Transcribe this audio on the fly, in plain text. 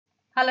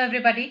Hello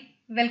everybody,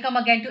 welcome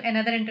again to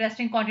another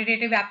interesting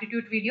quantitative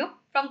aptitude video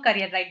from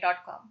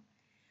careerright.com.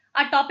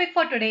 Our topic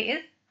for today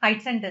is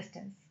heights and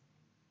distance.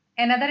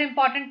 Another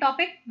important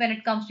topic when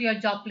it comes to your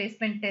job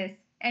placement tests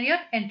and your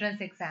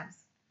entrance exams.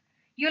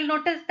 You'll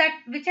notice that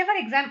whichever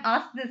exam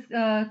asks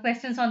this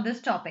questions on this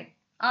topic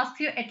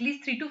asks you at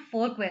least 3 to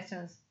 4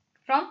 questions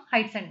from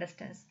heights and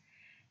distance.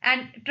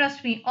 And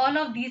trust me, all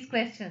of these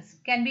questions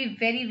can be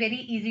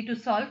very easy to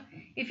solve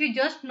if you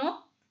just know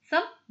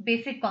some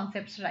basic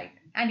concepts right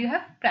and you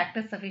have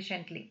practiced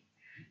sufficiently.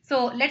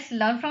 So let's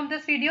learn from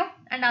this video,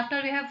 and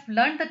after we have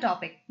learned the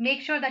topic,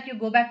 make sure that you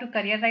go back to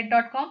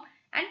careerright.com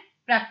and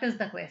practice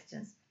the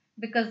questions,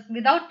 because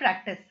without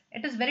practice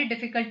it is very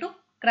difficult to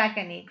crack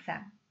any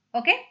exam.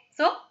 Okay,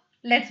 so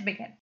let's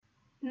begin.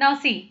 Now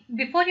see,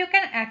 before you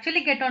can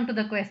actually get on to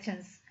the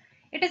questions,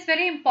 it is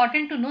very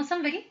important to know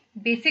some very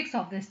basics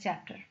of this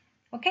chapter.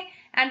 Okay,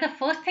 and the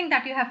first thing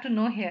that you have to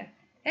know here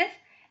is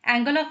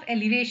angle of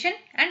elevation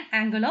and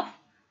angle of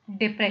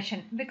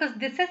depression, because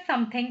this is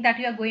something that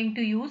you are going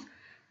to use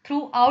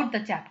throughout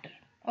the chapter.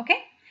 Okay,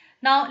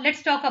 now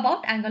let's talk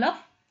about angle of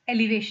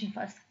elevation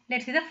first.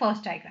 Let's see the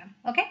first diagram.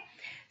 Okay,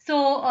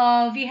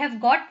 so we have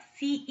got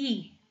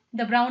CE.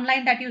 The brown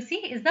line that you see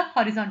is the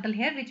horizontal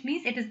here, which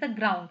means it is the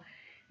ground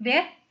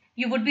where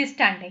you would be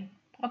standing.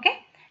 Okay,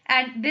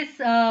 and this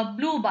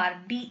blue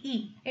bar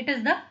DE, it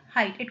is the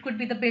height. It could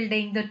be the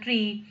building, the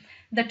tree,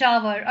 the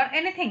tower, or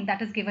anything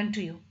that is given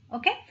to you.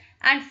 Okay,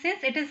 and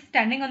since it is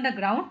standing on the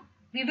ground,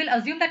 we will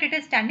assume that it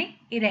is standing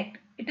erect.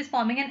 It is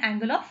forming an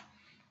angle of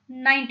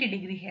 90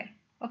 degree here.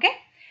 Okay,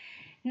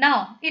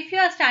 now if you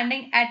are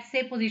standing at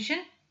say position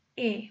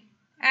A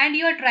and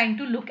you are trying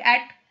to look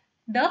at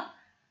the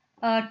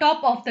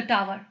top of the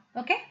tower,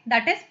 okay,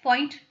 that is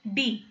point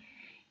D,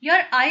 your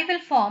eye will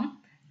form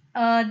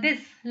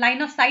this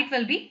line of sight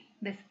will be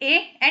this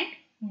A and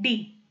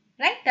D,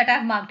 right, that I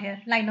have marked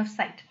here, line of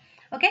sight.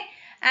 Okay,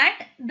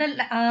 and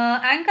the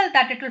angle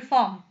that it will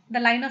form, the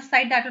line of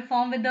sight that will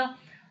form with the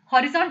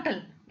horizontal,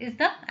 is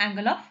the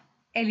angle of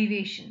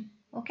elevation.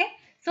 Okay,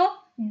 so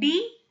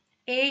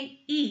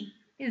DAE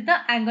is the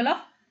angle of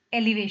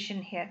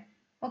elevation here.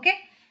 Okay,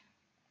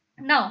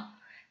 now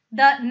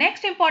the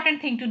next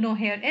important thing to know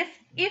here is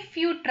if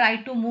you try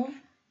to move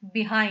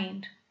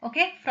behind,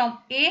 okay, from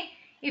A,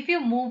 if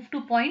you move to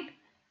point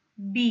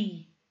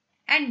B,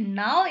 and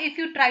now if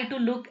you try to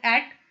look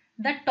at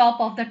the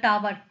top of the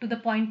tower to the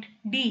point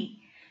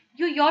D,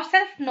 you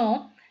yourself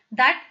know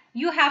that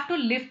you have to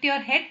lift your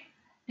head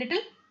little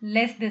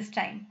less this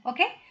time.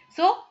 Okay,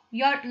 so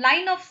your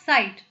line of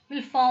sight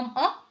will form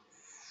a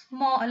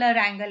smaller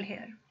angle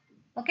here.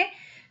 Okay,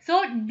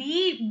 so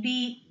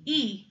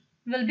DBE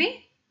will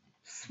be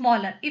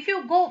smaller. If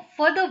you go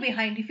further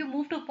behind, if you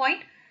move to point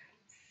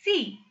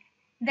C,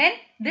 then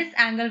this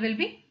angle will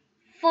be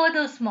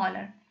further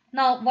smaller.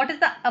 Now, what is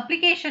the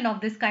application of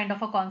this kind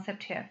of a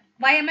concept here?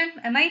 Why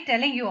am I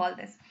telling you all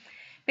this?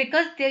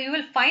 Because there you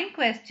will find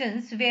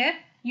questions where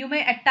you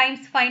may at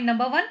times find,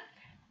 number one,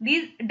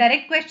 these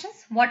direct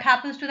questions, what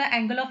happens to the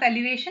angle of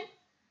elevation,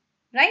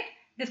 right?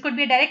 This could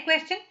be a direct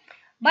question,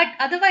 but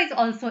otherwise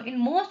also in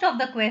most of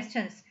the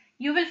questions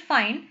you will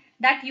find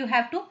that you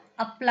have to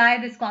apply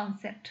this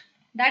concept,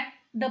 that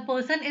the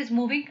person is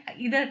moving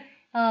either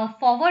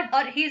forward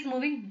or he is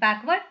moving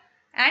backward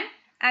and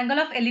angle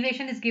of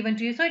elevation is given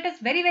to you. So it is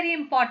very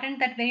important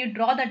that when you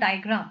draw the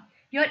diagram,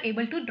 you are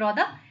able to draw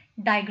the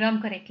diagram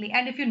correctly,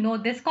 and if you know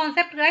this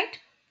concept right,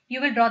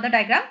 you will draw the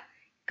diagram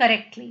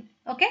correctly.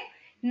 Okay,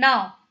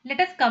 now let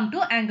us come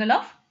to angle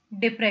of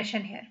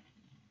depression here.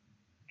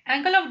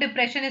 Angle of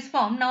depression is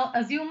formed. Now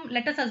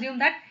let us assume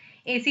that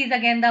AC is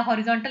again the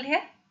horizontal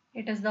here.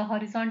 It is the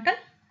horizontal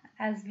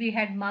as we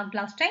had marked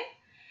last time,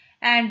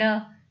 and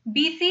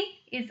BC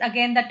is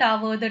again the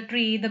tower, the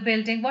tree, the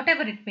building,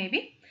 whatever it may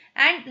be.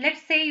 And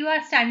let's say you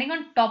are standing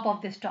on top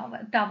of this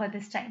tower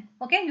this time.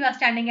 Okay, you are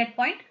standing at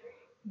point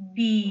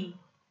B.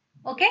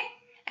 Okay,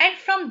 and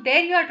from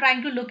there you are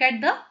trying to look at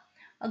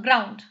the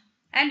ground,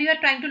 and you are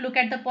trying to look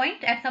at the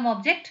point at some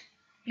object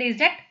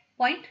placed at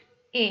point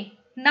A.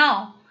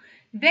 Now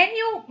when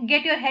you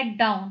get your head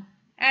down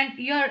and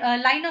your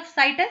line of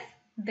sight is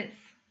this.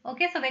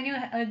 Okay, so when you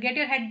get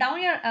your head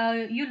down,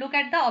 you look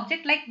at the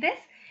object like this,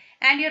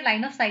 and your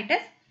line of sight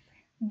is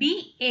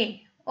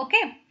BA.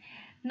 Okay,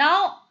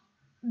 now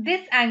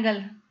this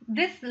angle,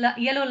 this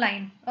yellow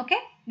line, okay,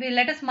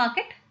 let us mark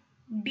it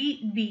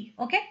DB.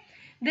 Okay,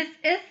 this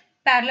is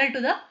parallel to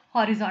the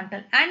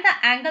horizontal, and the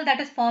angle that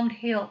is formed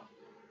here,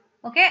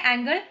 okay,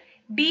 angle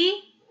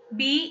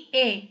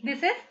DBA,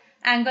 this is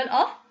angle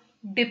of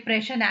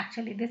depression.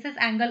 Actually this is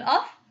angle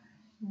of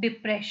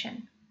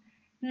depression.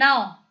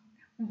 Now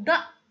the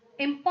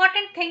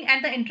important thing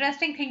and the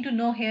interesting thing to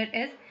know here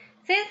is,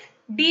 since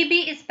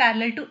DB is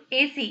parallel to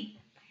AC,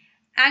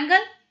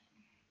 angle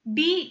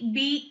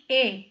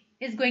DBA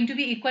is going to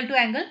be equal to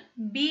angle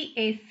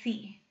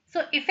BAC.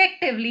 So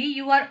effectively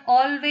you are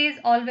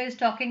always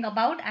talking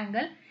about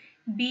angle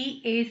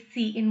BAC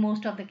in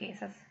most of the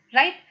cases,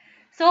 right?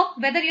 So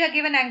whether you are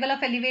given angle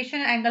of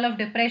elevation, angle of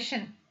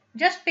depression,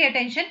 just pay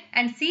attention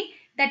and see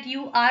that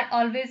you are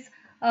always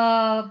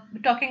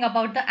talking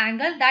about the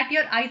angle that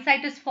your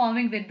eyesight is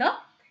forming with the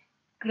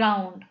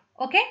ground.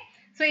 Okay,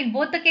 so in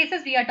both the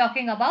cases we are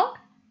talking about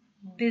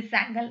this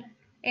angle.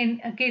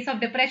 In case of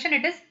depression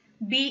it is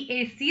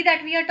BAC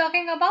that we are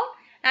talking about,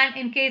 and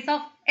in case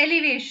of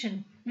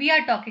elevation we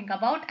are talking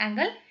about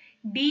angle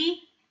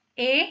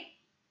DAE,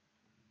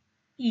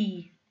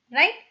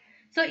 right?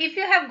 So if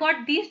you have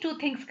got these two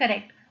things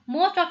correct,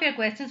 most of your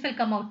questions will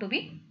come out to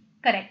be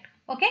correct.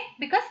 Okay,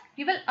 because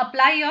you will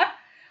apply your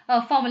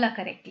formula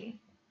correctly.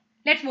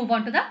 Let's move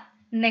on to the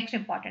next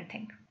important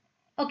thing.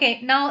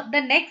 Okay, now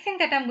the next thing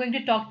that I'm going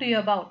to talk to you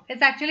about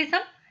is actually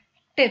some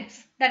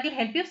tips that will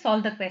help you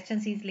solve the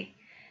questions easily.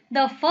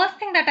 The first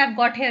thing that I've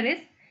got here is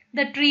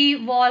the tree,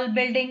 wall,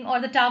 building or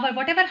the tower,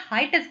 whatever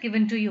height is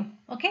given to you.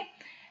 Okay,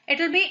 it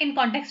will be in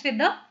context with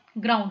the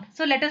ground.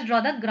 So let us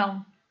draw the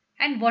ground,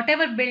 and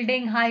whatever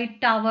building,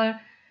 height, tower,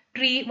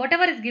 tree,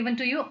 whatever is given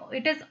to you,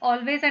 it is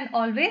always and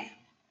always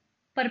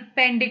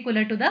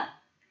perpendicular to the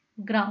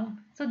ground.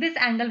 So this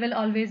angle will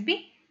always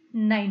be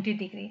 90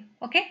 degree.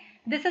 Okay,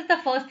 this is the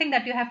first thing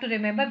that you have to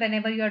remember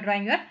whenever you are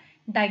drawing your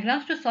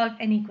diagrams to solve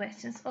any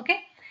questions.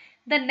 Okay,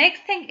 the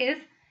next thing is,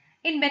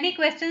 in many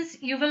questions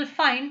you will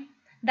find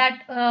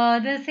that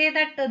they'll say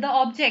that the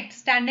object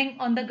standing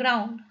on the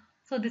ground,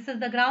 so this is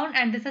the ground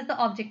and this is the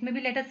object,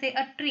 maybe let us say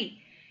a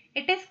tree,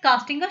 it is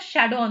casting a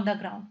shadow on the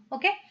ground.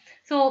 Okay,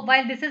 so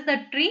while this is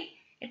the tree,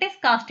 it is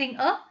casting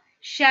a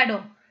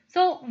shadow.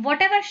 So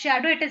whatever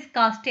shadow it is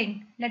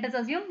casting, let us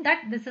assume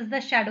that this is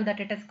the shadow that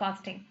it is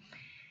casting.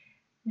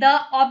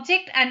 The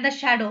object and the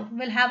shadow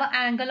will have an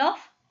angle of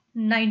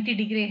 90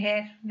 degree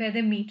here where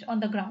they meet on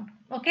the ground.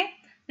 Okay,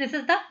 this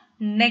is the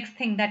next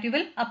thing that you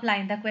will apply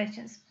in the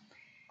questions.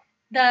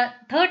 The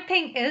third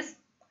thing is,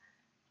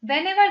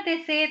 whenever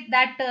they say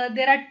that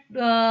there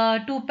are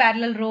two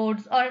parallel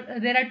roads or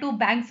there are two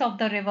banks of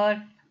the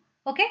river,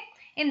 okay,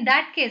 in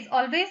that case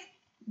always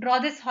draw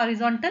this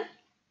horizontal.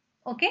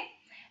 Okay,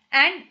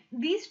 and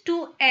these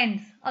two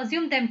ends,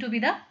 assume them to be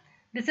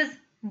this is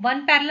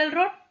one parallel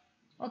road.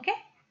 Okay,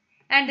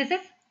 and this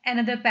is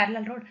another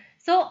parallel road.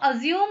 So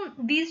assume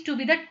these to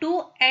be the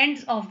two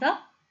ends of the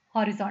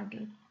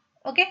horizontal.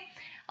 Okay,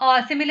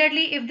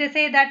 similarly if they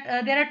say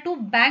that there are two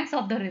banks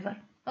of the river.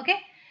 Okay,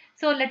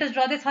 so let us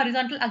draw this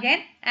horizontal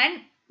again,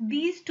 and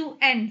these two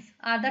ends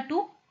are the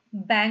two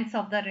banks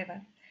of the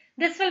river.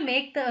 This will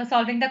make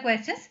solving the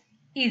questions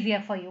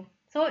easier for you.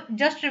 So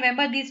just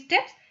remember these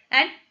tips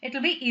and it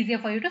will be easier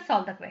for you to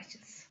solve the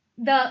questions.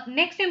 The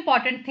next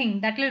important thing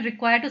that you'll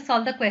require to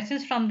solve the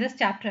questions from this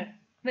chapter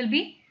will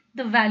be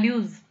the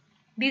values.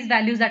 These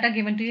values that are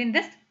given to you in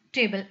this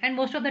table, and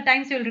most of the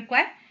times you will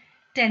require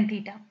tan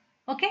theta.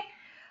 Okay,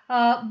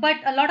 but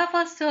a lot of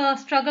us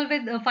struggle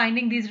with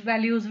finding these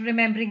values,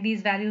 remembering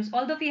these values.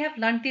 Although we have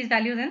learnt these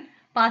values in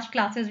past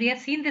classes, we have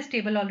seen this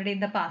table already in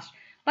the past,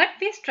 but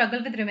we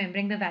struggle with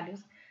remembering the values.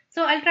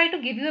 So I'll try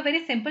to give you a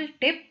very simple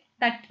tip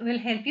that will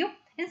help you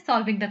in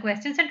solving the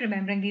questions and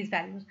remembering these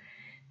values.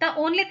 The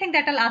only thing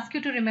that I'll ask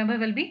you to remember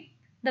will be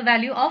the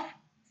value of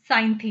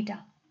sine theta.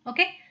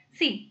 Okay,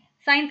 see,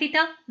 sine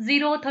theta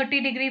 0,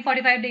 30 degree,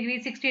 45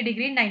 degree, 60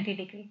 degree, 90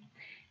 degree.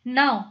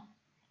 Now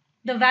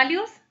the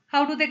values,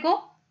 how do they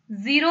go?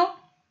 0,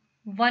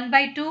 1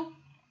 by 2,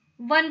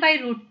 1 by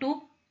root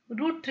 2,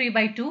 root 3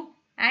 by 2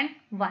 and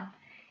 1.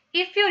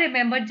 If you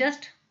remember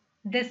just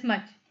this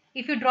much,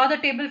 if you draw the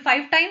table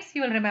 5 times,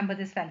 you will remember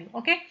this value.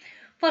 Okay,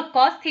 for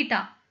cos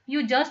theta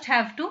you just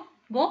have to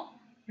go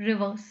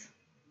reverse.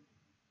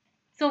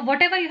 So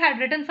whatever you had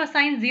written for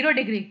sine 0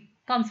 degree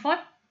comes for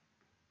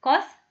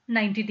cos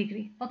 90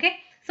 degree. Okay,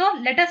 so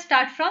let us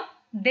start from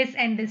this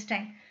end this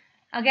time.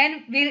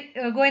 Again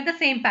we'll go in the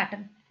same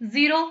pattern.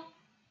 0,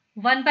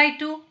 1 by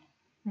 2,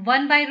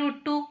 1 by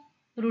root 2,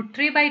 root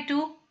 3 by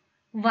 2,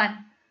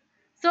 1.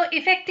 So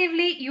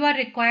effectively you are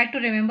required to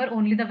remember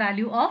only the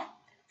value of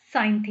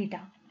sine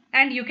theta,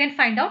 and you can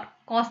find out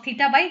cos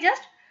theta by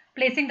just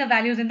placing the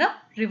values in the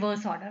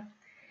reverse order.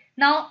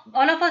 Now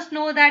all of us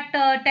know that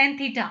tan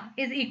theta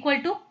is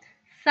equal to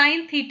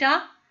sine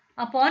theta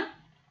upon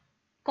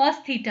cos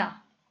theta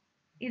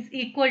is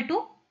equal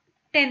to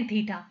tan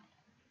theta.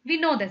 We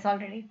know this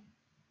already.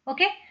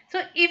 Okay,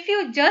 so if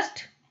you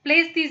just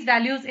place these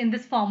values in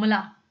this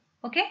formula,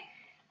 okay,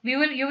 you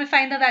will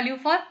find the value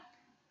for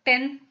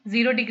tan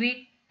 0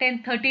 degree,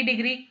 tan 30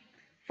 degree,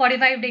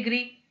 45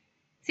 degree,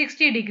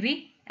 60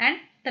 degree, and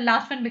the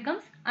last one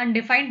becomes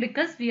undefined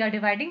because we are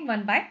dividing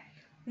 1 by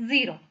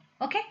 0.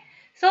 Okay,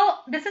 so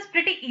this is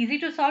pretty easy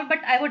to solve, but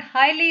I would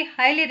highly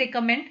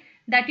recommend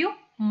that you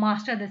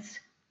master this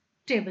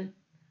table.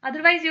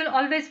 Otherwise you will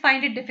always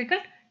find it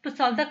difficult to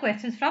solve the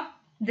questions from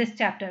this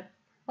chapter.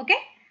 Okay,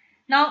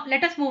 now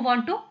let us move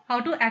on to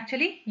how to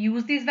actually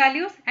use these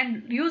values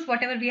and use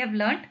whatever we have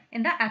learned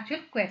in the actual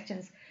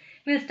questions.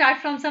 We'll start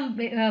from some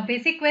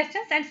basic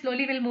questions and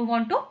slowly we'll move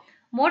on to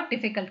more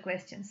difficult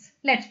questions.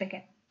 Let's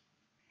begin.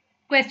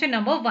 Question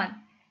number 1.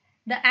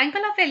 The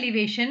angle of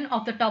elevation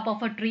of the top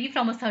of a tree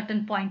from a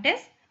certain point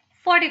is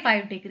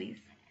 45 degrees.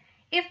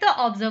 If the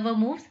observer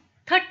moves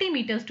 30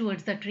 meters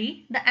towards the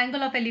tree, the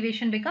angle of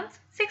elevation becomes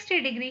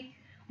 60 degree.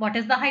 What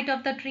is the height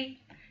of the tree?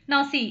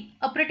 Now see,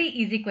 a pretty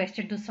easy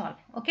question to solve.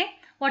 Okay,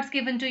 what's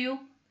given to you?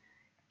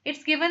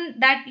 It's given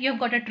that you've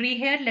got a tree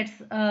here. Let's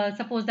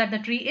suppose that the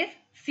tree is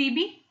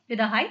CB with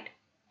a height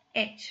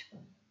H.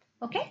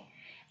 Okay,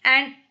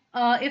 and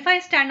if I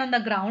stand on the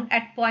ground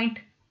at point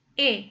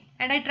A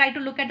and I try to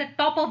look at the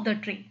top of the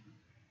tree,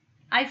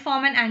 I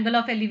form an angle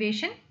of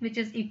elevation which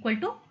is equal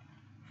to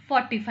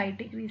 45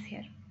 degrees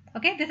here.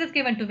 Okay, this is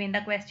given to me in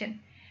the question.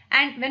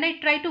 And when I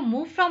try to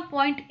move from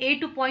point A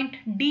to point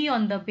D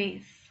on the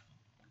base,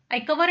 I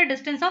cover a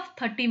distance of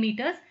 30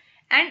 meters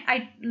and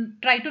I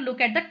try to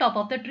look at the top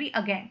of the tree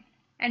again.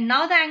 And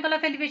now the angle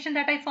of elevation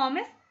that I form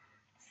is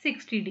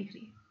 60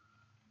 degree.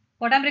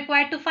 What I'm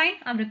required to find?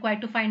 I'm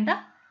required to find the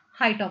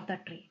height of the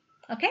tree.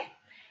 Okay.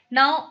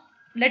 Now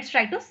let's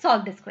try to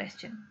solve this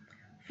question.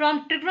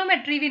 From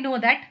trigonometry we know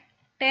that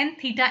tan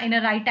theta in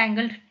a right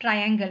angled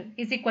triangle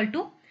is equal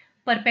to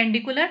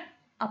perpendicular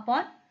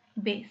upon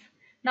base.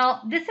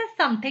 Now this is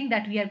something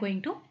that we are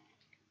going to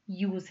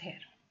use here.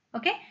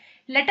 Okay.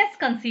 Let us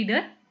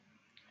consider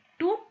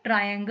two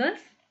triangles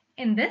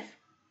in this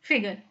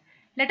figure.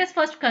 Let us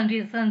first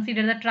consider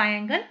the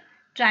triangle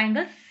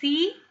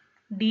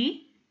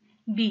CDB.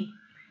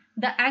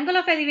 The angle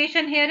of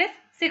elevation here is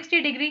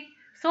 60 degree.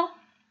 So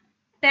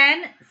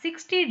tan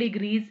 60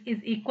 degrees is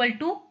equal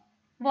to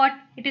what?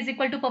 It is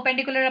equal to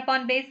perpendicular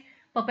upon base.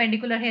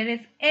 Perpendicular here is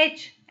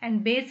H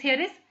and base here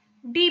is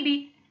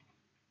DB.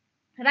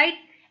 Right?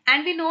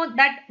 And we know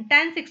that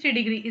tan 60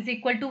 degree is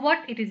equal to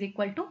what? It is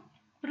equal to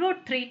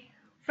root 3.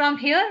 From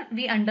here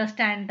we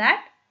understand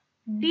that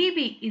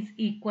dB is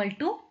equal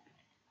to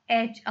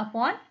H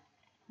upon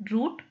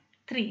root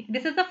 3.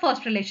 This is the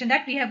first relation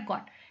that we have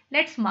got.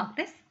 Let's mark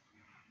this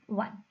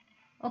 1.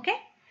 Okay.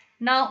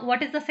 Now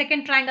what is the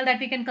second triangle that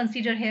we can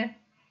consider here?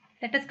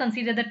 Let us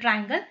consider the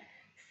triangle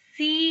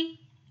CAB.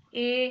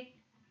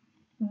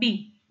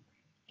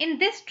 In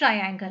this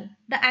triangle,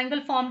 the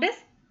angle formed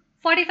is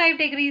 45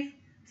 degrees.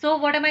 So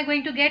what am I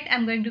going to get?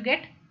 I'm going to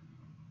get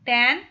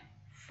tan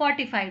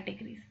 45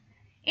 degrees.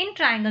 In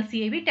triangle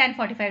CAB, tan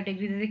 45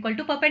 degrees is equal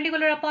to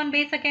perpendicular upon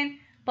base again.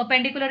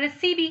 Perpendicular is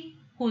CB,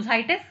 whose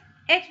height is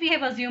H we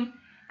have assumed,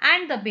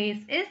 and the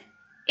base is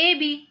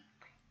AB.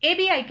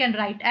 AB I can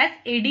write as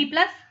AD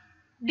plus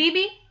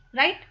DB,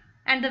 right?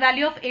 And the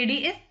value of AD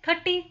is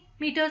 30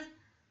 meters.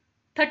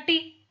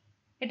 30.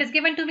 It is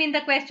given to me in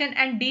the question,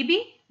 and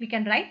DB we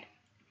can write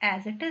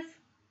as it is.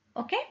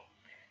 Okay.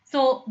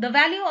 So the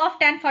value of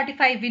tan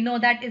 45 we know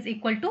that is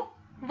equal to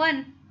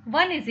 1.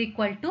 1 is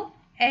equal to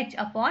H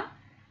upon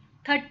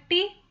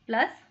 30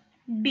 plus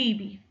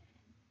dB,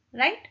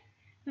 right?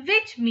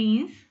 Which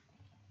means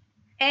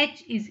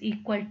H is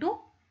equal to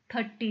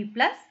 30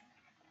 plus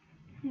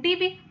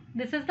dB.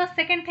 This is the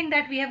second thing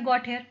that we have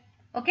got here.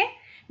 Okay.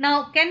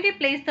 Now can we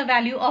place the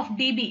value of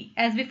dB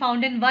as we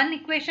found in one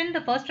equation,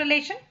 the first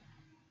relation,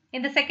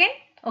 in the second?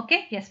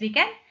 Okay. Yes, we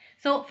can.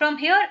 So from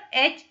here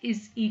H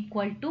is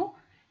equal to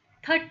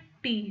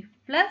 30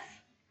 plus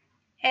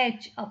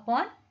H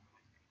upon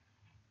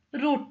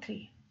root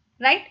 3,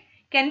 right?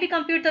 Can we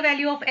compute the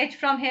value of H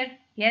from here?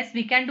 Yes,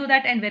 we can do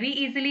that, and very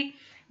easily,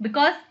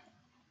 because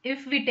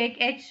if we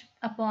take H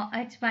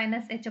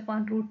minus H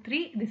upon root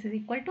 3, this is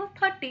equal to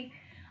 30.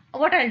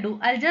 What I'll do,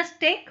 I'll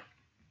just take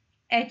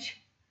H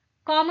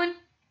common,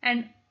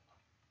 and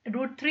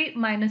root 3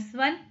 minus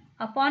 1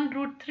 upon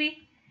root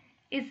 3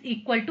 is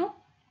equal to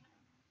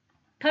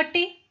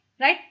 30,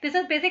 right? This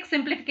is basic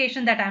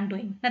simplification that I am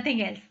doing,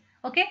 nothing else.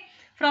 Okay.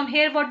 From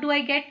here what do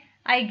I get?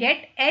 I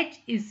get H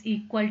is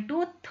equal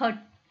to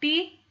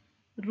 30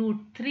 root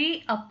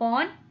 3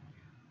 upon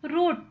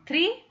root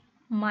 3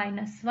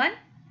 minus 1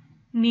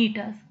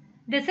 meters.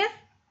 This is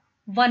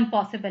one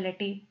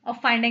possibility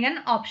of finding an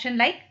option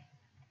like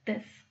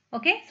this.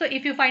 Okay. So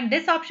if you find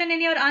this option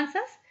in your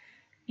answers,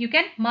 you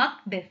can mark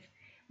this.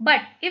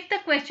 But if the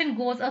question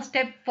goes a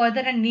step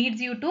further and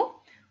needs you to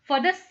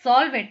further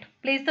solve it,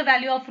 place the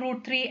value of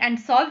root 3 and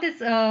solve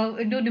this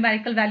into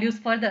numerical values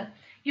further,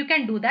 you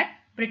can do that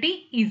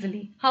pretty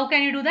easily. How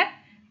can you do that?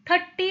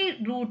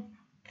 30 root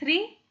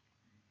 3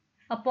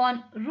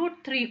 upon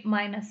root 3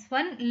 minus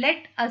 1.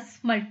 Let us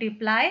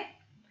multiply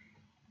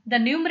the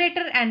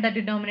numerator and the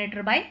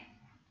denominator by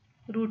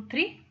root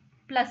 3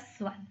 plus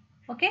 1.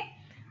 Okay.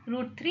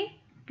 Root 3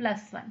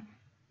 plus 1.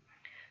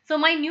 So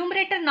my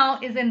numerator now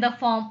is in the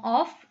form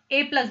of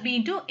a plus b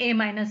into a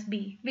minus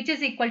b, which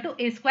is equal to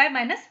a square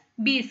minus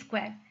b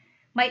square.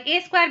 My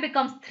a square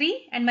becomes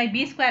 3 and my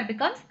b square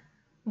becomes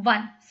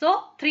 1.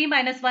 So 3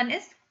 minus 1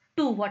 is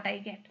 2 what I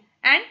get.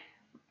 And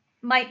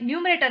my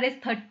numerator is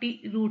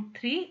 30 root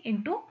 3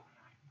 into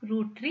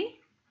root 3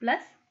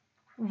 plus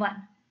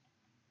 1.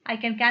 I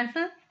can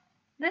cancel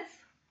this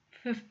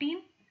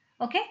 15.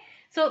 Okay.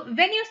 So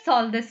when you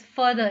solve this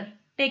further,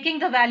 taking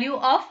the value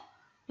of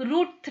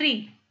root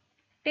 3,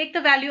 take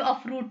the value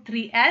of root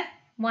 3 as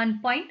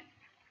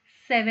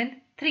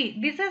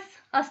 1.73. This is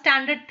a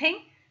standard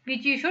thing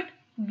which you should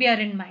bear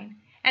in mind.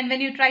 And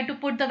when you try to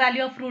put the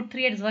value of root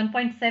 3 as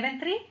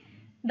 1.73,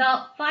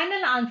 the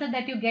final answer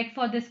that you get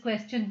for this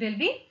question will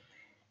be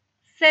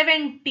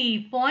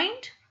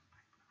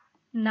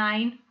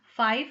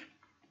 70.95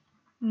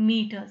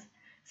 meters.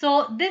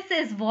 So this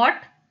is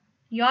what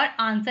your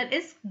answer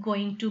is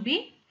going to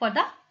be for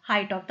the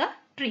height of the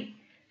tree.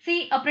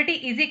 See, a pretty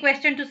easy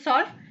question to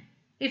solve.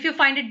 If you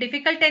find it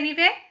difficult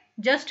anywhere,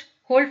 just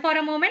hold for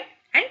a moment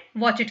and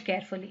watch it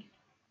carefully.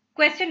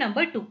 Question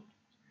number 2.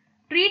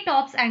 Tree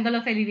top's angle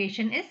of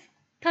elevation is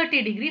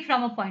 30 degree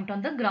from a point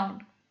on the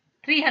ground,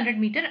 300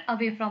 meter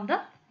away from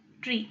the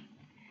tree.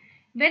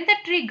 When the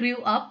tree grew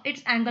up,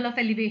 its angle of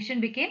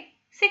elevation became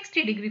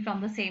 60 degree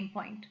from the same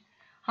point.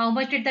 How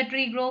much did the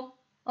tree grow?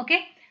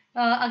 Okay,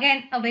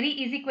 again a very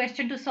easy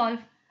question to solve.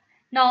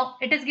 Now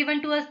it is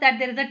given to us that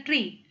there is a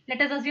tree.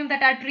 Let us assume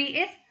that our tree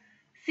is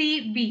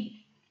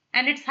CB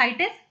and its height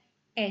is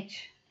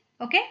H.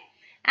 Okay,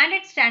 and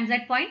it stands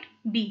at point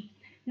B.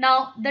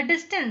 Now the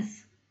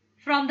distance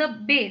from the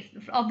base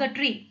of the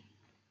tree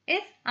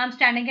is, I am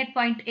standing at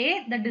point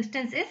A, the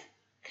distance is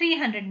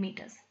 300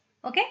 meters.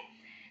 Okay,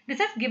 this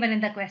is given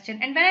in the question,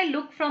 and when I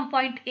look from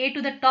point A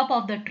to the top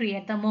of the tree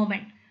at the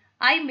moment,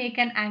 I make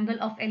an angle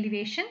of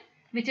elevation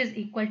which is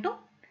equal to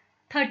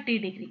 30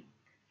 degree.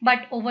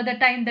 But over the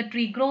time the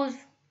tree grows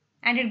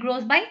and it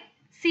grows by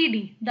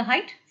CD, the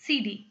height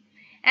CD.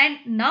 And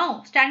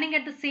now standing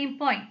at the same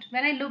point,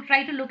 when I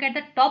try to look at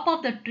the top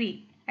of the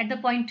tree at the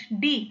point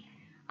D,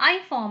 I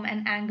form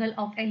an angle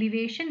of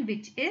elevation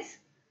which is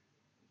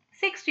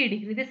 60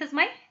 degree. This is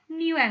my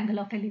new angle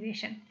of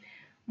elevation.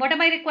 What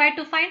am I required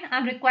to find? I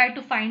am required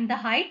to find the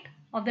height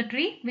of the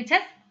tree which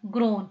has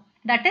grown,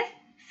 that is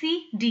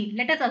CD.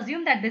 Let us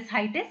assume that this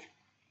height is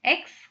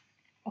X.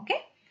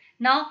 Okay.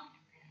 Now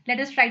let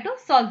us try to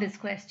solve this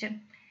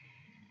question.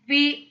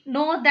 We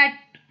know that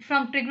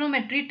from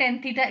trigonometry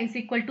tan theta is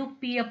equal to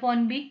P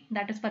upon B,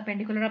 that is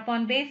perpendicular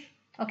upon base.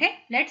 Okay.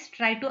 Let's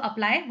try to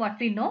apply what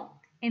we know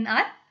in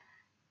our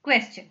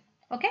question.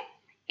 Okay.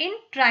 In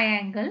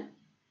triangle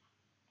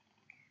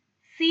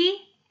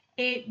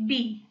CAB,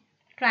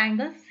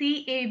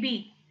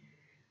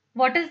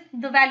 what is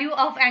the value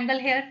of angle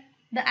here?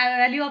 The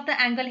value of the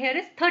angle here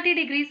is 30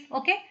 degrees.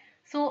 Okay,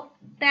 so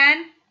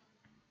tan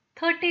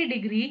 30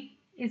 degree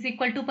is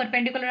equal to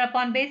perpendicular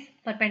upon base.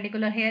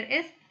 Perpendicular here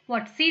is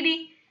what?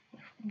 CD,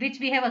 which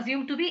we have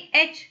assumed to be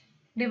H,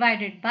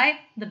 divided by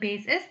the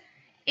base is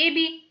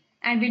AB,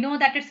 and we know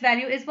that its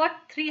value is what?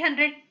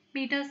 300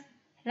 meters,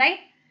 right?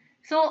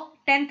 So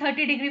tan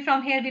 30 degree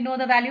from here we know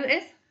the value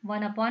is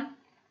 1 upon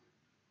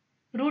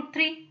root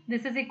 3.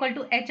 This is equal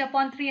to H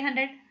upon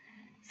 300.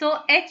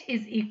 So H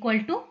is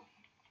equal to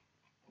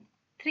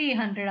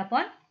 300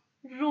 upon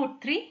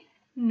root 3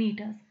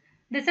 meters.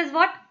 This is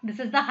what? This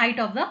is the height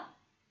of the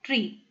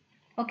tree.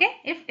 Okay,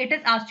 if it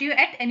is asked you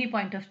at any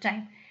point of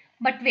time.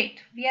 But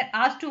wait, we are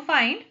asked to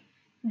find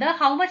the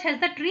how much has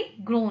the tree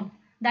grown.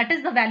 That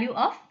is the value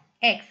of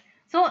X.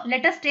 So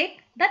let us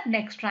take the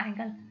next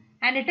triangle,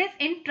 and it is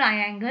in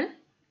triangle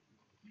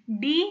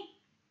DAB.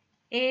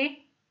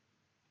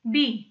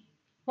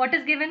 What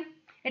is given?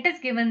 It is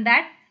given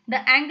that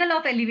the angle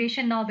of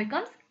elevation now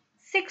becomes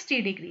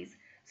 60 degrees.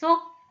 So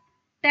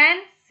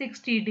tan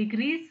 60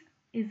 degrees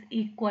is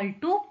equal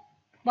to,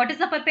 what is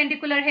the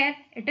perpendicular here?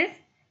 It is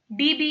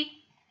DB,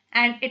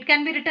 and it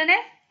can be written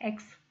as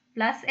X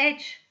plus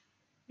H,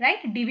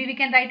 right? DB we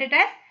can write it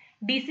as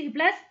DC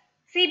plus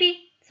CB.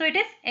 So it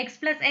is X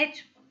plus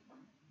H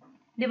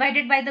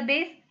divided by the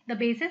base. The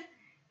base is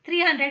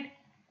 300.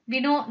 We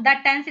know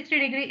that tan 60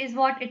 degree is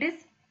what? It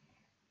is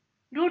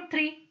root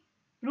 3.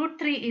 Root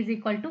 3 is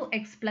equal to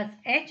X plus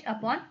H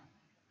upon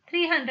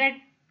 300.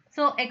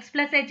 So X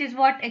plus H is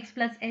what? X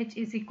plus H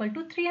is equal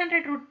to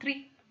 300 root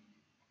 3.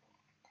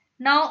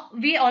 Now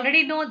we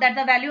already know that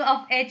the value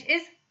of H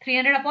is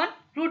 300 upon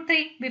root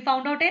 3. We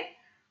found out in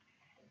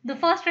the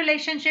first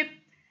relationship.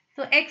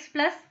 So X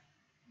plus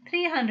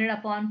 300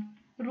 upon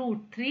root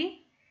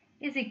 3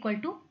 is equal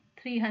to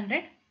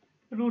 300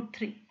 root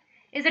 3.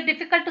 Is it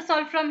difficult to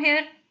solve from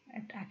here?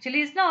 It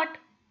actually is not.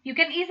 You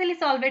can easily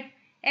solve it.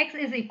 X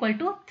is equal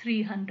to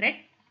 300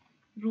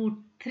 root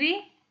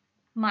 3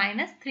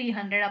 minus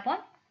 300 upon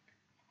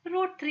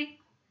root 3,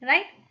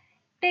 right?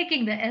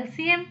 Taking the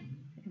LCM,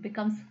 it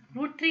becomes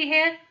root 3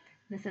 here.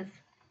 This is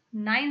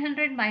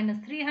 900 minus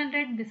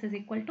 300. This is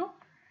equal to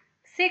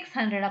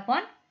 600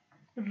 upon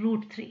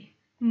root 3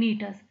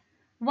 meters.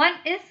 One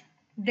is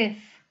this,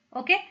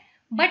 okay?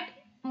 But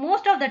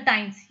most of the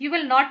times you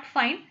will not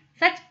find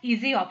such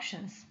easy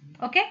options,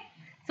 okay?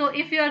 So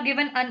if you are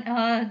given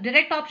a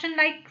direct option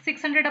like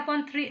 600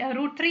 upon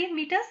root 3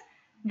 meters,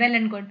 well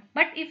and good.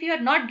 But if you are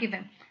not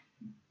given,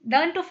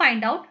 learn to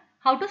find out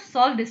how to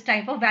solve this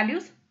type of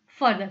values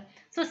further.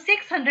 So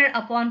 600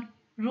 upon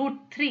root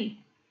 3.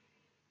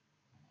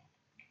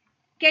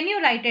 Can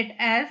you write it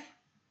as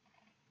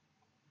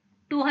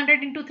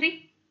 200 into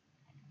 3,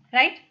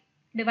 right?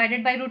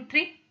 Divided by root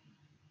 3.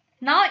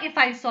 Now if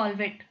I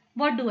solve it,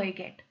 what do I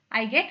get?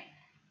 I get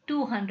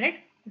 200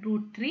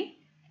 root 3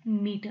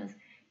 meters.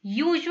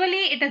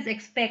 Usually it is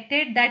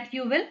expected that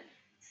you will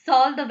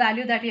solve the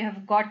value that you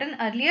have gotten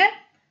earlier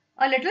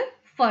a little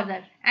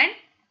further, and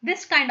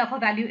this kind of a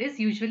value is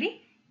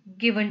usually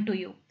given to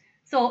you.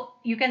 So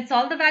you can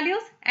solve the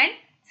values and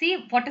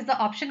see what is the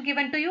option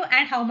given to you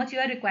and how much you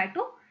are required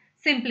to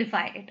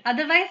simplify it.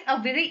 Otherwise,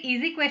 a very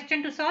easy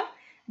question to solve.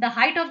 The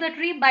height of the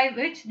tree by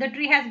which the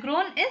tree has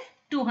grown is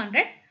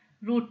 200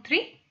 root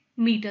 3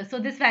 meters. So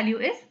this value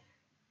is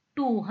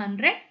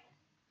 200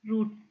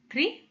 root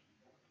 3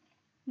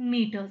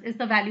 meters is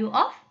the value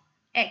of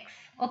x.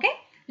 Okay,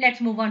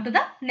 let's move on to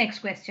the next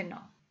question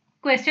now.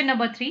 Question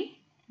number 3.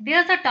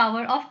 There's a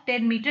tower of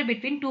 10 meters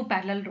between two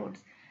parallel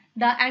roads.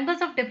 The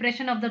angles of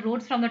depression of the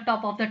roads from the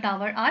top of the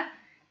tower are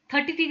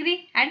 30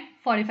 degree and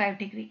 45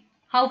 degree.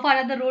 How far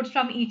are the roads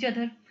from each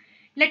other?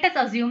 Let us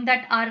assume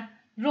that our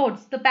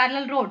roads, the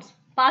parallel roads,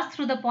 pass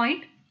through the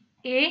point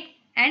A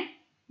and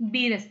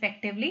B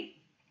respectively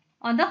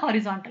on the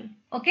horizontal.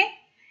 Okay.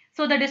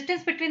 So the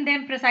distance between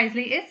them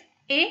precisely is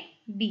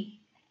AB.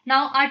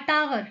 Now our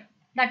tower,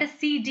 that is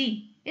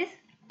CD, is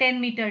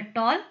 10 meter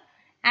tall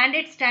and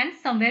it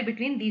stands somewhere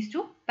between these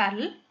two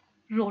parallel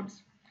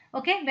roads.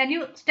 Okay. When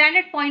you stand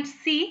at point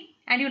C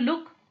and you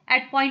look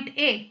at point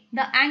A,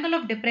 the angle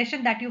of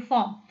depression that you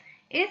form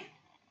is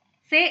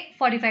say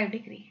 45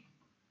 degree.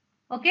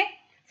 Okay.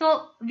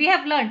 So we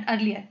have learned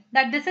earlier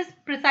that this is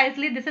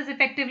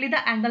effectively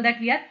the angle that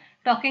we are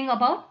talking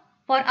about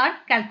for our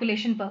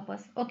calculation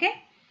purpose. Okay.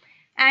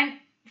 And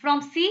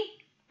from C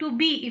to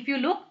B, if you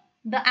look,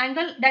 the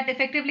angle that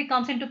effectively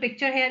comes into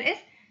picture here is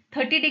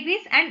 30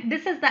 degrees and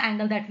this is the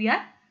angle that we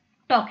are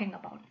talking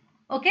about.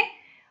 Okay.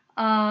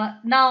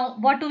 Now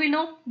what do we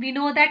know? We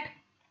know that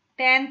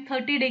tan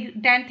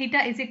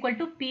theta is equal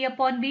to P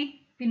upon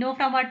B. We know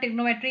from our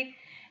trigonometry.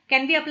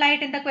 Can we apply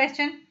it in the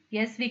question?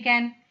 Yes, we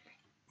can.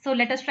 So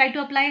let us try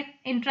to apply it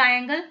in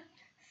triangle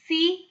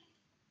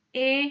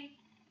CAD.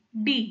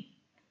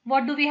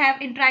 What do we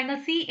have in triangle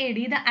CAD?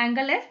 The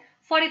angle is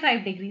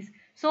 45 degrees.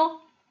 So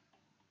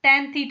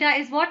tan theta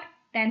is what?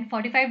 Tan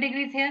 45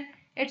 degrees here.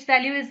 Its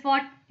value is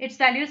what? Its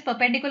value is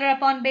perpendicular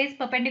upon base.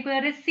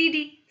 Perpendicular is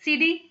CD.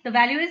 CD, the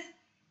value is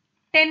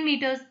 10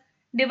 meters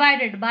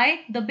divided by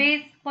the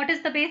base. What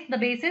is the base? The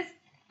base is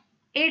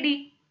AD,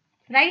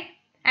 right?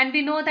 And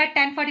we know that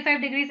tan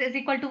 45 degrees is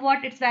equal to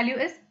what? Its value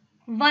is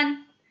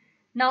 1.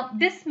 Now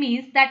this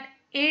means that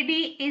AD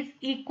is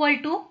equal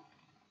to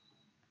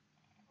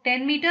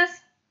 10 meters,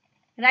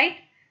 right?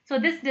 So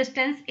this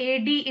distance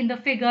AD in the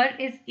figure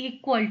is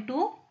equal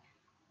to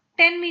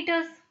 10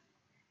 meters.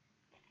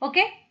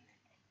 Okay.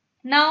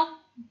 Now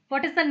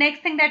what is the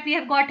next thing that we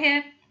have got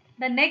here?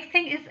 The next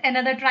thing is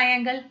another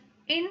triangle.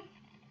 In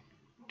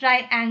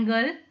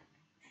triangle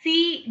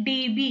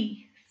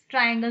CDB,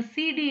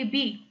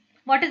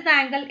 what is the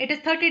angle? It is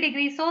 30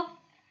 degrees. So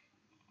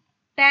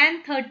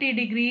tan 30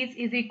 degrees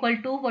is equal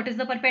to, what is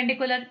the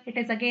perpendicular? It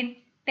is again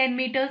 10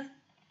 meters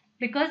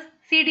because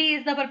CD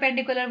is the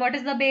perpendicular. What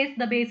is the base?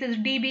 The base is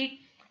DB,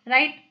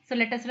 right? So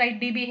let us write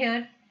DB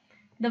here.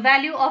 The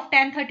value of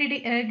tan 30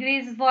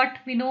 degrees is what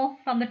we know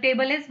from the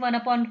table is 1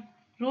 upon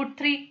root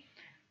 3.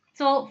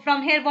 So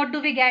from here what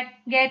do we get?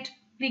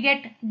 We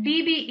get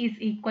DB is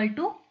equal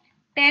to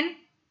 10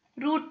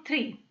 root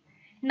 3.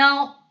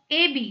 Now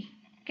AB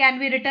can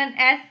be written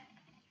as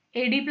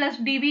AD plus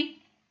DB,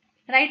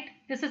 right?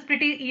 This is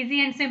pretty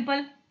easy and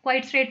simple,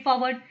 quite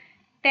straightforward.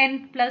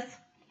 10 plus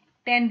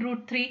 10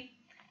 root 3.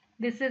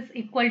 This is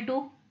equal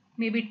to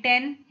maybe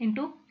 10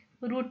 into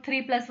root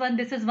 3 plus 1.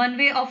 This is one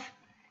way of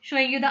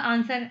showing you the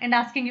answer and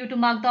asking you to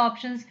mark the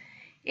options.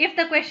 If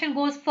the question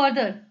goes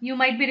further, you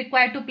might be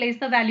required to place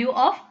the value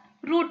of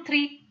root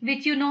 3,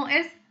 which you know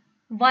is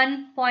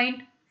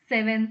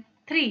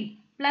 1.73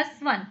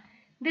 plus 1.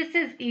 This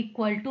is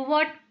equal to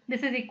what?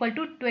 This is equal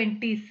to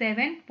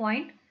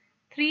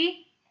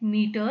 27.3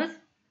 meters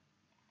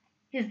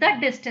is the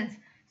distance.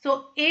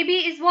 So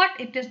AB is what?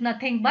 It is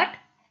nothing but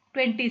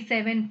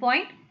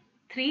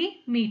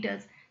 27.3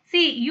 meters.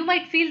 See, you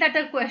might feel that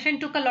the question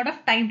took a lot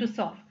of time to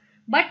solve,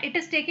 but it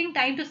is taking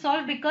time to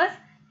solve because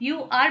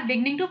you are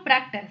beginning to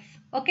practice.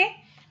 Okay.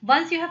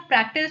 Once you have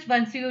practiced,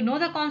 once you know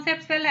the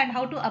concepts well and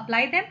how to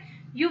apply them,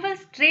 you will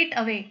straight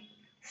away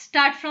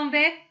start from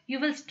where? You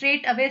will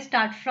straight away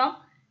start from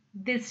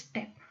this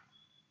step,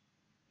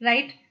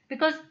 right?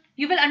 Because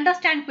you will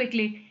understand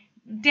quickly.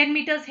 10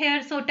 meters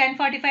here, so tan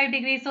 45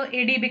 degrees, so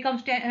AD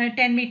becomes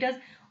 10 meters.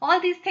 All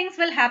these things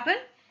will happen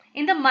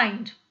in the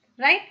mind,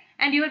 right?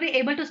 And you will be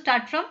able to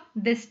start from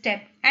this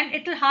step, and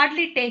it will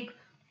hardly take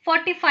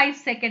 45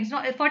 seconds.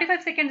 No,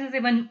 45 seconds is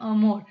even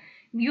more.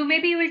 You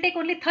will take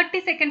only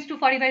 30 seconds to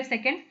 45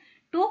 seconds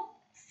to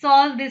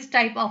solve this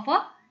type of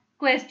a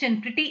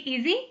question. Pretty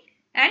easy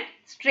and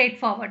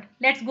straightforward.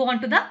 Let's go on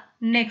to the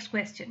next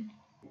question.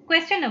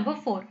 Question number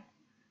 4.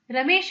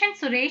 Ramesh and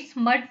Suresh's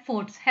mud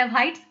forts have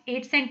heights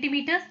 8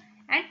 centimeters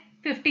and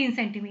 15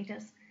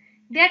 centimeters.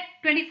 They are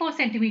 24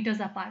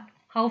 centimeters apart.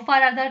 How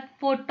far are the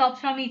fort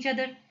tops from each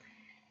other?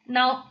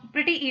 Now,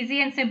 pretty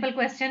easy and simple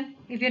question,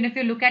 even if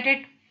you look at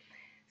it.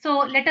 So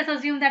let us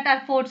assume that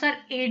our forts are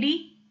AD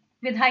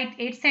with height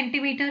 8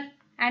 centimeter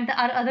and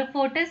our other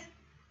fort is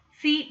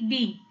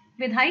CB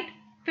with height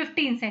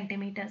 15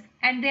 centimeters,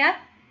 and they are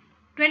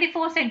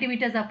 24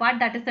 centimeters apart.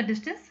 That is the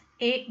distance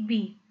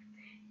AB.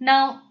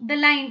 Now the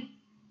line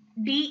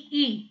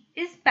DE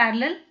is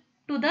parallel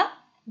to the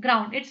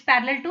ground. It's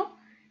parallel to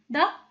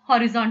the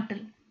horizontal.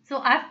 So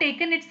I have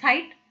taken its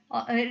height,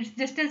 its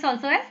distance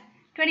also as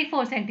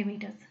 24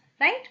 centimeters,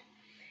 right?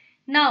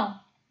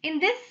 Now, in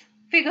this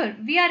figure,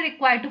 we are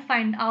required to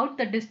find out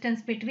the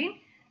distance between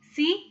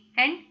C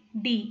and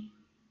D,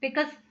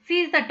 because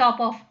C is the top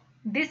of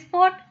this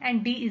port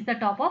and D is the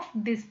top of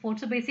this port.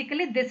 So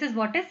basically, this is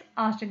what is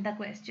asked in the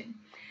question.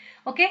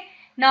 Okay.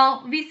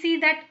 Now, we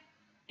see that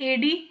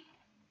AD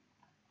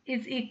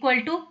is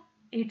equal to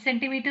 8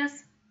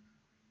 centimeters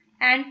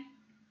and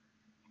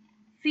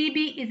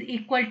CB is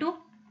equal to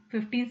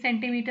 15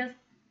 centimeters.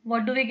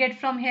 What do we get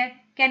from here?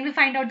 Can we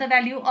find out the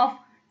value of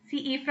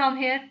CE from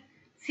here?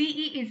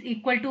 CE is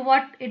equal to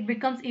what? It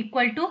becomes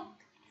equal to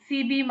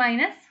CB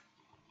minus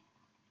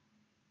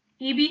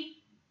EB,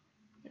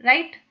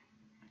 right?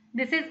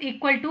 This is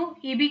equal to,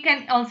 EB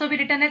can also be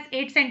written as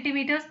 8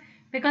 centimeters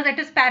because it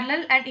is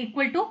parallel and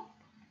equal to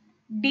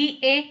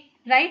DA,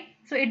 right?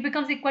 So it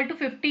becomes equal to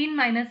 15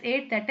 minus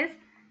 8, that is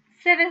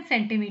 7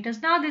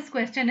 centimeters. Now this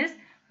question is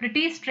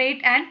pretty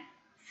straight and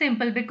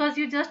simple because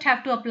you just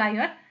have to apply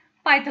your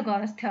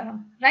Pythagoras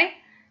theorem, right?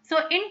 So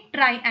in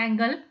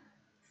triangle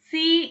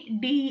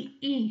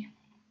CDE,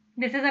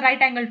 this is a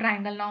right angle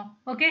triangle now,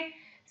 okay?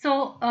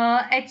 So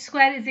h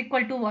square is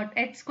equal to what?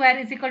 H square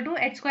is equal to,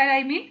 h square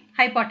I mean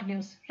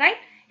hypotenuse, right?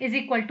 Is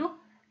equal to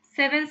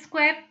 7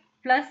 square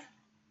plus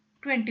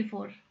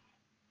 24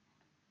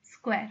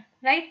 square,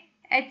 right?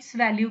 H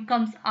value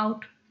comes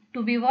out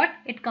to be what?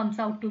 It comes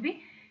out to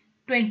be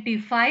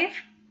 25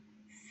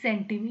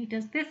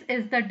 centimeters. This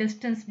is the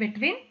distance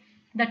between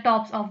the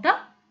tops of the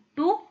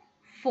two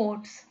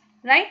forts,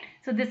 right?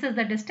 So this is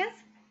the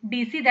distance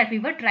DC that we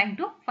were trying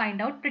to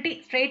find out.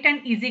 Pretty straight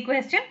and easy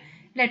question.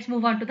 Let's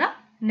move on to the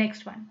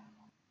next one.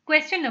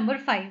 Question number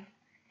 5.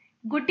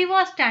 Goody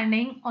was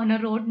standing on a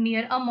road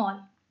near a mall.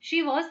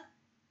 She was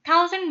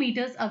 1000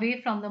 meters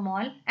away from the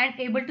mall and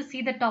able to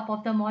see the top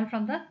of the mall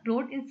from the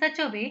road in such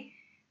a way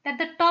that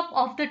the top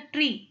of the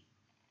tree,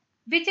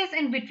 which is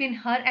in between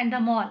her and the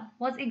mall,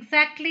 was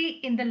exactly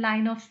in the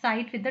line of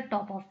sight with the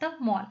top of the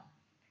mall.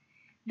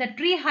 The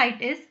tree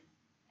height is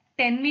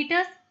 10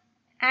 meters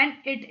and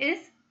it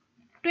is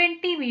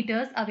 20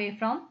 meters away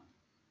from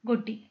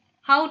Goody.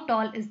 How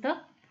tall is the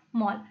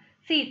mall?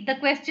 See, the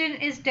question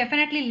is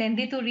definitely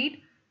lengthy to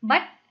read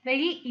but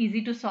very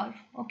easy to solve.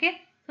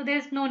 Okay, so there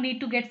is no need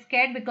to get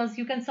scared because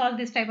you can solve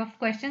this type of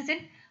questions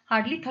in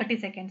hardly 30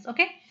 seconds.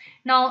 Okay,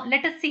 now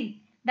let us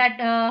see that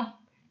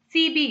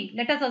CB,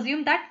 let us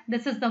assume that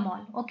this is the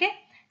mall. Okay,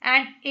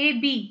 and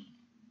AB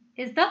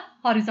is the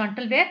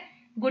horizontal where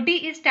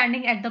Goody is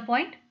standing at the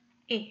point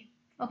A.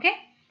 Okay,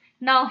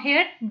 now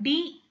here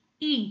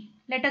DE,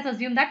 let us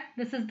assume that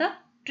this is the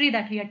tree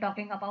that we are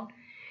talking about.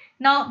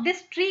 Now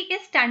this tree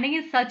is standing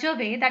in such a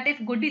way that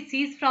if Goody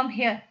sees from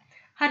here,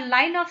 her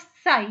line of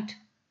sight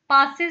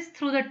passes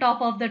through the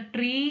top of the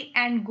tree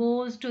and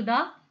goes to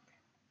the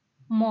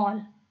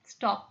mall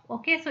stop.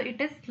 Okay, so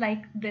it is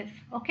like this.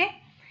 Okay,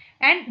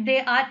 and they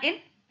are in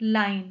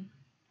line,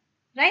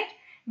 right?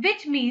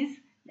 Which means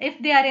if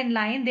they are in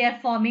line, they are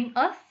forming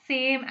a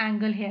same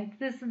angle here.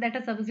 This, let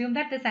us assume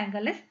that this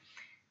angle is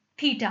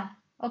theta.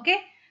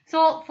 Okay,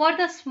 so for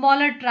the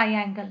smaller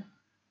triangle,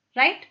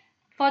 right?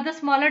 For the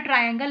smaller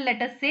triangle,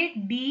 let us say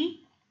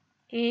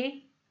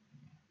DAE.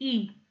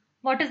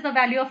 What is the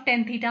value of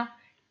tan theta?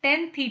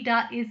 Tan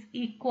theta is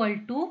equal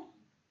to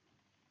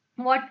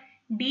what?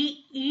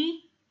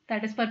 DE,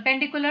 that is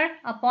perpendicular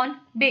upon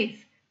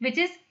base, which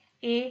is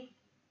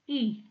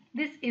AE.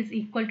 This is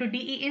equal to,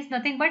 DE is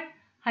nothing but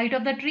height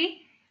of the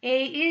tree.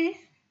 A is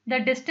the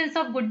distance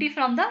of Goody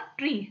from the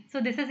tree.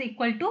 So this is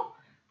equal to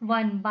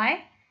 1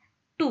 by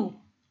 2.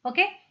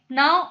 Okay.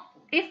 Now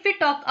if we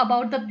talk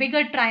about the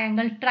bigger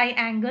triangle,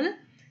 triangle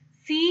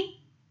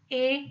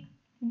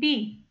CAB,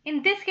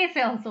 in this case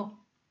also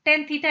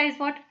tan theta is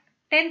what?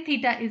 Tan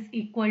theta is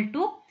equal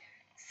to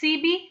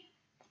CB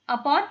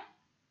upon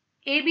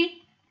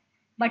AB.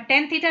 But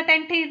tan theta,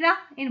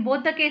 in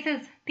both the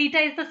cases, theta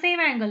is the same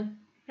angle,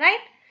 right?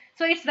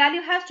 So its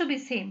value has to be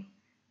same.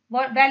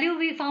 What value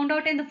we found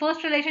out in the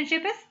first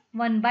relationship is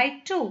 1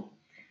 by 2,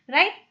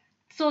 right?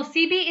 So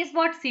CB is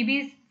what?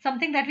 CB is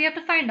something that we have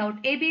to find out.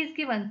 AB is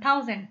given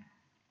 1000.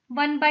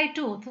 1 by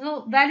 2.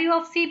 So value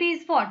of CB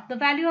is what? The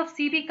value of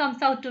CB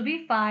comes out to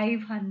be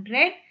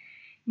 500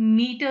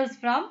 meters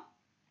from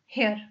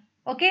here.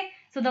 Okay.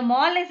 So the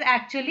mall is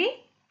actually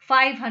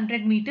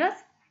 500 meters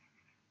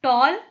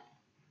tall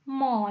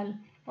mall.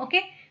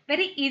 Okay.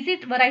 Very easy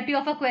variety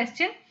of a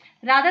question.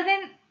 Rather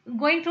than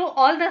going through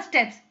all the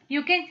steps,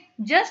 you can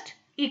just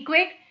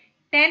equate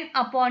 10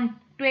 upon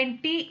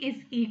 20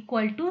 is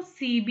equal to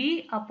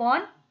CB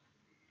upon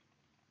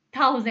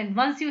 1000.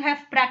 Once you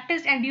have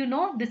practiced and you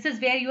know, this is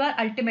where you are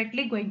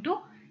ultimately going to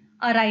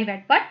arrive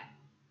at. But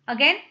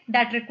again,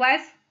 that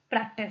requires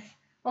practice.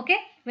 Okay,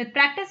 with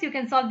practice you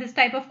can solve this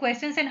type of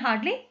questions in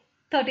hardly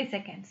 30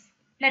 seconds.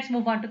 Let's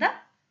move on to the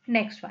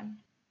next one.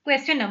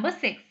 Question number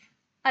 6.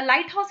 A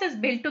lighthouse is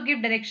built to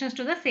give directions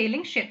to the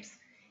sailing ships.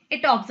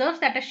 It observes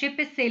that a ship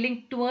is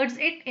sailing towards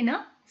it in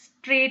a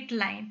straight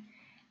line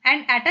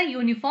and at a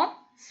uniform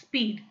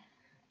speed.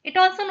 It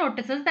also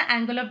notices the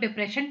angle of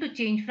depression to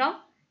change from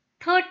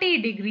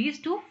 30 degrees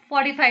to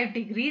 45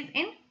 degrees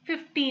in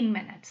 15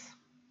 minutes,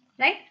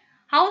 right?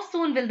 How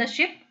soon will the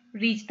ship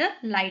reach the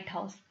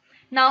lighthouse?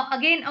 Now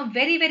again, a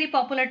very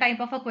popular type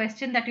of a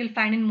question that you'll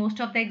find in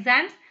most of the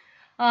exams.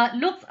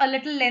 Looks a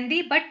little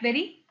lengthy but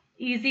very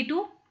easy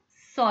to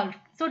solve.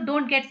 So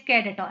don't get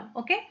scared at all,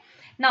 okay?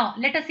 Now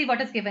let us see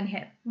what is given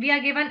here. We are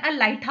given a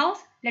lighthouse.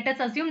 Let us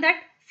assume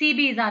that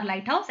CB is our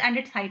lighthouse and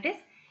its height is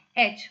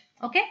H,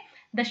 okay?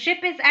 The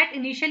ship is at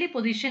initially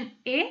position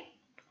A,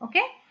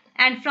 okay?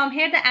 And from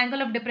here the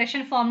angle of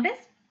depression formed is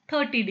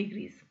 30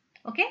 degrees,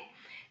 okay?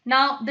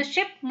 Now the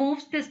ship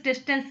moves this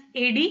distance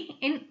AD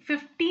in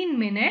 15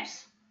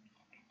 minutes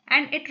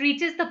and it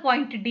reaches the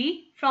point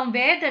D from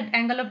where the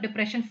angle of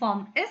depression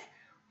formed is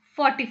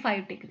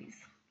 45 degrees,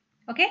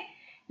 okay?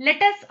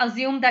 Let us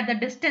assume that the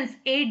distance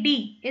AD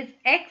is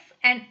X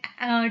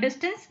and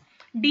distance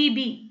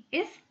DB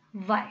is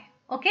Y,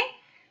 okay?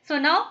 So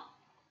now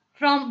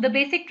from the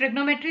basic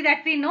trigonometry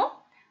that we know,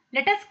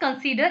 let us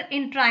consider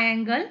in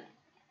triangle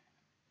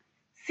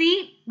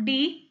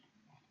CDB.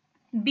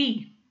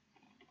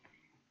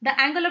 The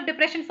angle of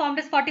depression formed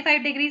is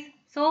 45 degrees.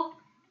 So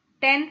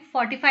tan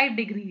 45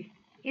 degree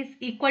is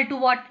equal to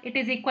what? It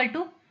is equal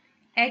to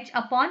H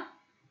upon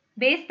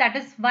base, that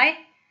is Y.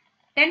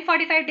 Tan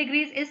 45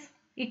 degrees is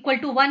equal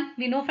to 1.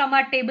 We know from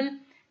our table.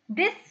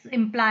 This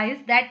implies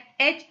that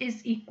H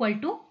is equal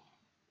to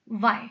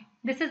Y.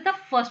 This is the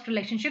first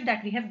relationship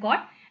that we have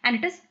got and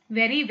it is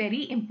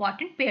very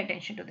important. Pay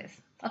attention to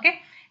this.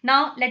 Okay.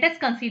 Now let us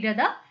consider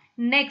the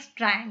next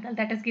triangle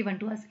that is given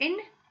to us in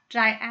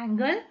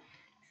triangle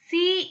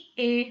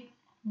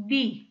CAB.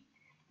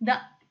 The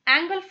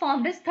angle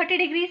formed is 30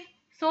 degrees.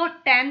 So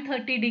tan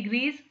 30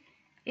 degrees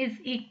is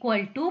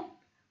equal to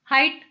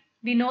height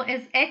we know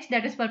is H,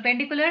 that is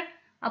perpendicular,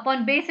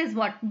 upon base is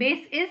what?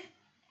 Base is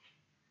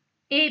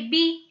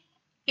AB.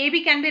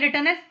 AB can be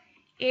written as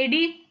AD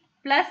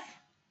plus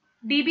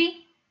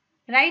DB,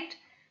 right?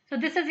 So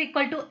this is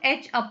equal to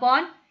H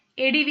upon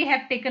AD, we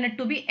have taken it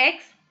to be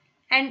X,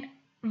 and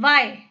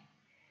Y.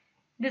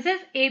 This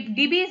is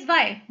DB is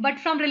Y, but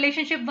from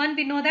relationship 1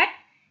 we know that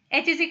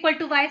H is equal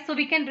to Y, so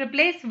we can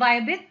replace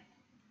Y with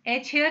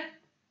H here,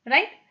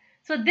 right?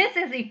 So this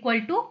is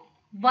equal to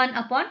 1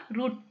 upon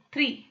root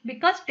 3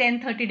 because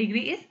tan 30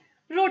 degree is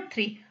root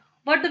 3.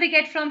 What do we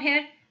get from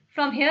here?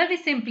 From here we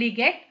simply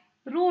get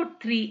root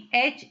 3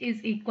 H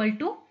is equal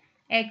to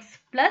X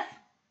plus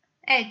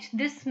H.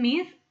 This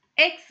means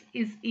X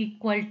is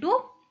equal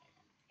to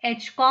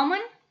H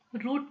common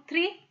root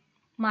 3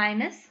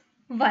 minus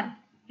 1,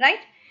 right?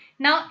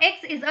 Now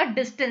X is a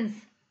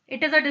distance.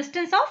 It is a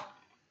distance of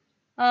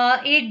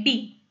AD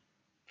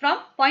from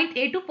point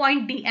A to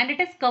point D and it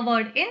is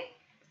covered in,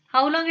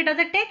 how long does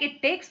it take?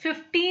 It takes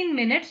 15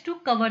 minutes to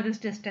cover this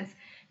distance.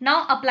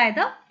 Now apply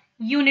the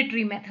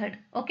unitary method,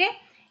 okay?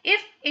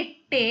 If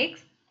it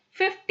takes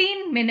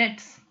 15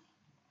 minutes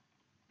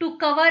to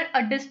cover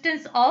a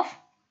distance of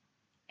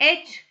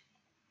H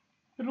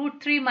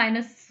root 3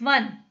 minus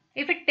 1,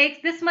 if it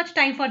takes this much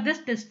time for this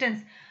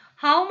distance,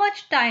 how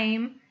much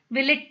time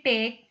will it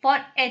take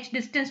for H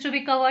distance to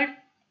be covered?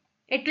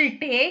 It will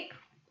take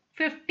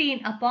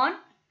 15 upon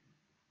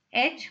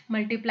H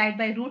multiplied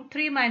by root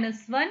 3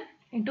 minus 1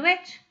 into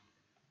H,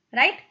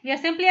 right? We are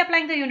simply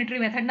applying the unitary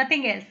method,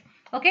 nothing else,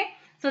 okay?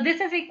 So this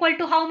is equal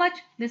to how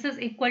much? This is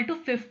equal to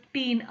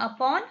 15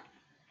 upon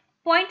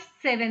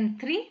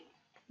 0.73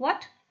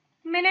 what?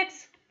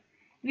 Minutes.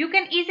 You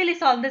can easily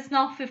solve this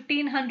now.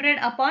 1500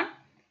 upon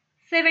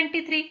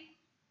 73.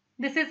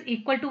 This is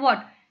equal to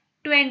what?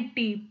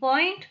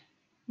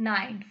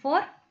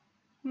 20.94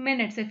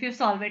 minutes. If you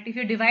solve it, if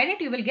you divide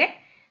it, you will get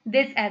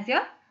this as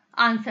your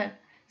answer.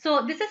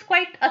 So this is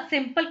quite a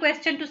simple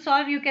question to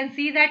solve. You can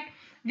see that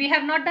we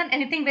have not done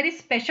anything very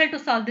special to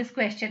solve this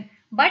question.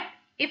 But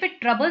if it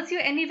troubles you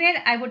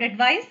anywhere, I would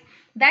advise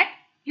that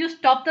you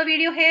stop the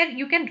video here.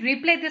 You can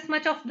replay this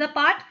much of the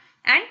part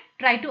and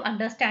try to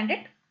understand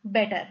it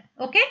better.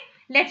 Okay,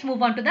 let's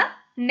move on to the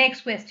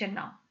next question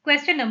now.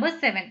 Question number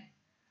 7.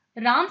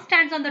 Ram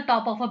stands on the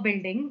top of a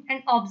building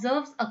and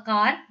observes a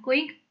car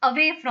going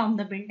away from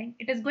the building.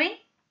 It is going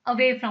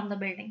away from the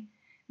building.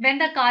 When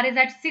the car is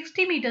at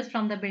 60 meters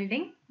from the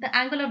building, the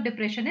angle of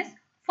depression is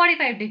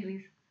 45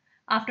 degrees.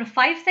 After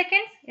 5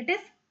 seconds, it is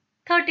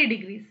 30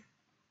 degrees.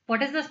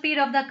 What is the speed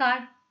of the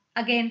car?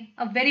 Again,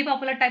 a very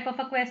popular type of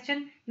a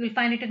question. You will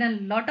find it in a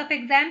lot of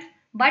exams,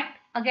 but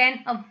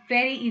again, a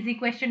very easy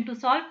question to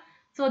solve.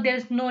 So there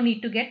is no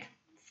need to get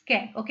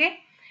scared. Okay.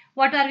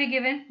 What are we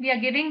given? We are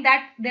giving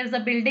that there is a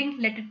building.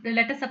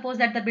 Let us suppose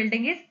that the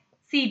building is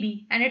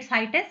CB and its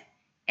height is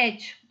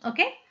H.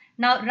 Okay.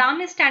 Now Ram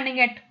is standing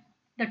at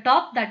the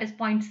top, that is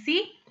point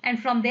C, and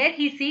from there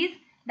he sees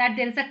that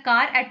there is a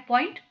car at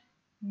point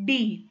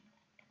D.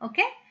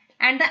 Okay.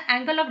 And the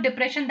angle of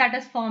depression that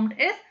is formed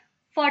is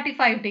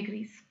 45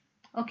 degrees.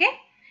 Okay.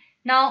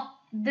 Now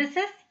this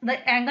is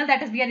the angle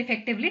that is we are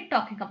effectively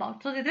talking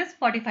about. So this is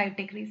 45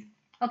 degrees.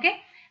 Okay.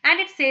 And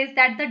it says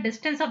that the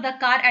distance of the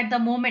car at the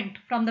moment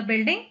from the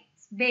building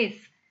base,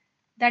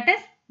 that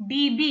is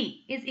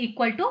DB, is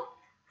equal to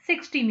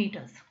 60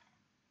 meters.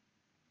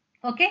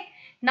 Okay.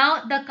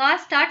 Now the car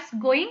starts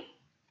going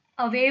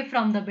away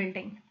from the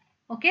building,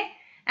 okay,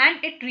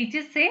 and it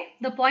reaches, say,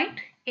 the point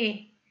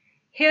A.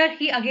 Here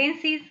he again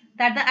sees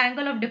that the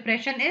angle of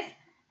depression is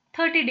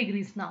 30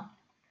 degrees now,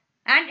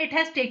 and it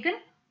has taken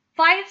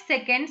 5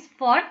 seconds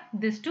for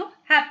this to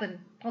happen,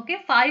 okay,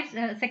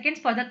 5 seconds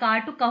for the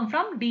car to come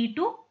from D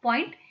to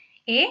point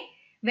A,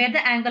 where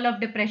the angle of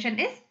depression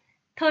is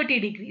 30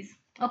 degrees,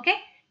 okay.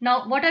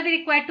 Now what are we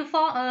required to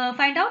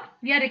find out?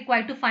 We are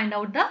required to find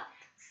out the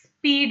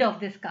speed of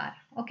this car,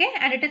 okay,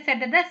 and it is said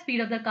that the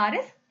speed of the car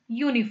is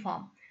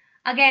uniform.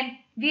 Again,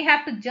 we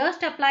have to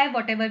just apply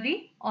whatever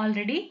we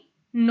already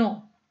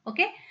know,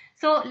 okay.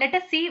 So let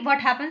us see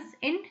what happens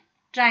in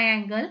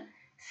triangle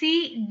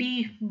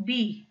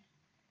CDB.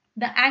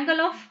 The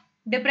angle of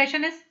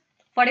depression is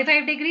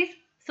 45 degrees,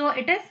 so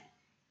it is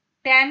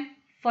tan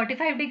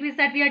 45 degrees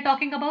that we are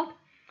talking about.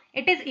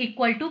 It is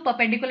equal to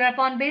perpendicular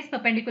upon base.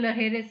 Perpendicular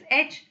here is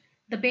H.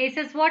 The base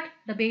is what?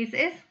 The base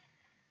is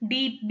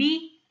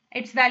DB.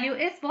 Its value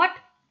is what?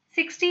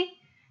 60.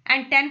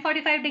 And tan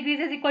 45 degrees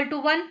is equal to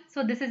 1.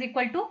 So this is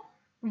equal to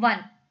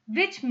 1.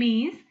 Which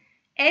means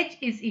H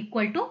is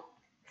equal to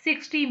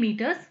 60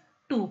 meters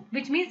 2.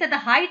 Which means that the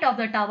height of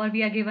the tower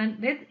we are given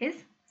with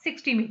is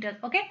 60 meters.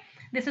 Okay.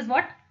 This is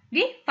what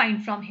we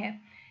find from here.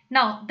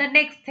 Now the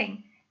next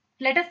thing.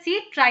 Let us see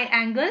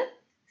triangle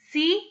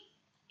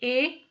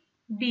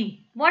CAB.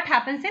 What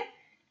happens in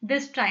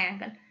this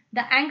triangle?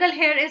 The angle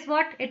here is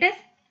what? It is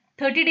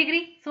 30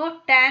 degree.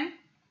 So tan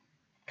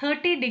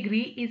 30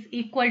 degree is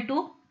equal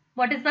to,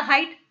 what is the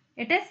height?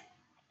 It is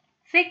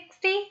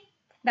 60.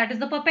 That is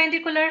the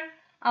perpendicular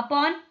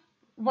upon,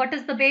 what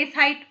is the base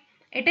height?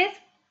 It is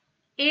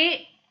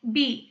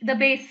AB. The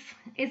base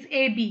is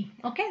AB.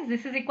 Okay.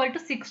 This is equal to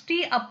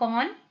 60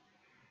 upon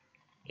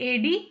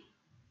AD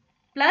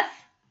plus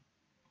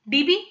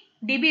DB.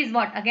 DB is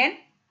what? Again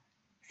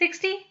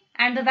 60,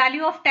 and the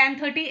value of tan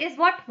 30 is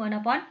what? 1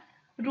 upon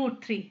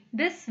root 3.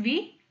 This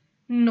we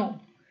know.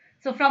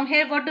 So from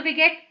here what do we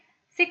get?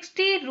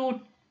 60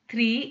 root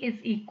 3 is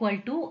equal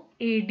to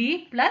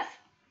AD plus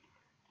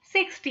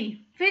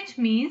 60, which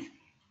means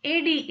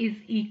AD is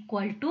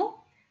equal to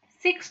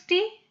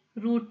 60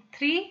 root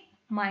 3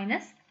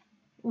 minus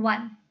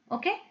 1.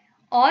 Okay.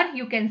 Or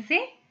you can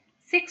say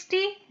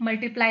 60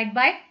 multiplied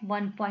by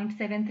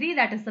 1.73,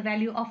 that is the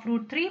value of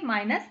root 3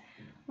 minus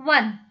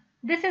 1.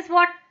 This is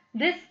what?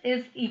 This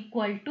is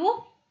equal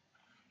to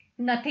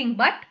nothing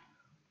but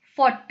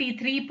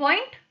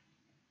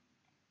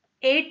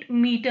 43.8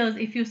 meters.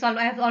 If you solve,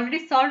 I have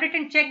already solved it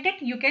and checked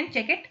it. You can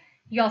check it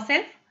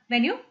yourself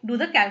when you do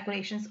the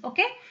calculations.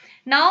 Okay.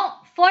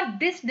 Now for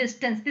this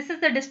distance, this is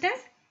the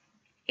distance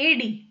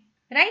AD,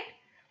 right?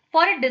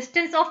 For a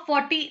distance of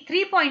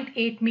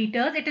 43.8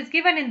 meters, it is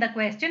given in the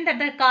question that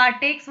the car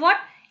takes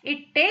what?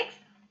 It takes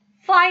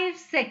 5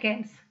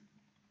 seconds.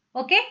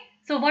 Okay.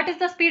 So what is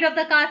the speed of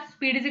the car?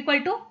 Speed is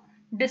equal to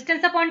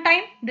distance upon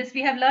time. This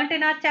we have learnt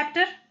in our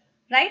chapter,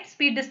 right?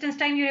 Speed, distance,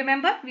 time, you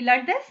remember? We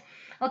learned this.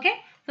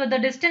 Okay. So the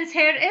distance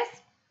here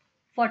is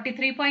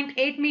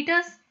 43.8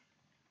 meters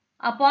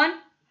upon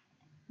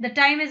the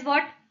time is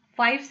what?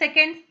 5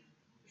 seconds.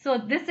 So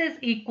this is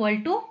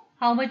equal to,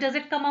 how much does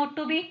it come out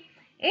to be?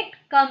 It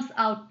comes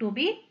out to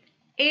be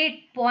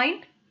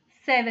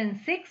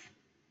 8.76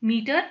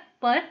 meter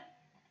per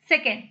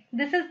second.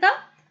 This is the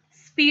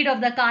speed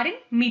of the car in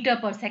meter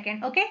per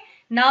second. Okay.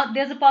 Now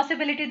there's a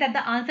possibility that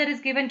the answer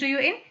is given to you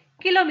in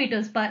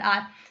kilometers per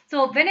hour.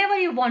 So whenever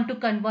you want to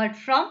convert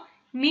from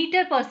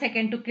meter per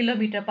second to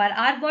kilometer per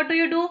hour, what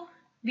do?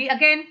 We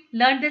again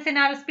learned this in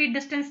our speed,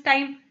 distance,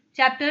 time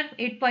chapter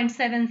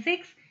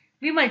 8.76.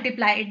 We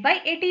multiply it by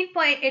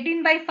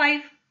 18 by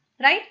 5,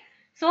 right?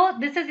 So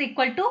this is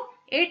equal to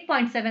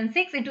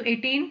 8.76 into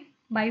 18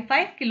 by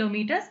 5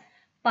 kilometers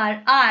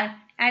per hour.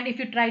 And if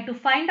you try to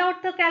find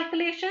out the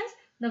calculations,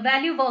 the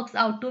value works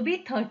out to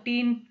be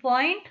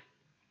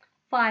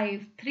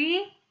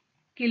 13.53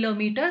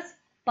 kilometers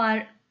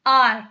per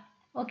hour.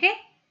 Okay.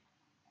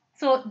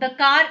 So the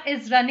car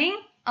is running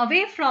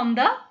away from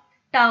the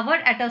tower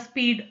at a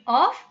speed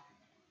of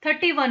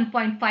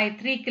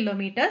 31.53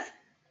 kilometers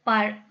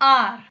per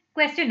hour.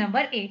 Question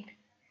number 8.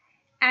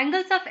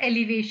 Angles of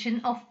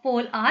elevation of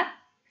pole are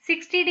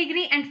 60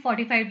 degree and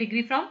 45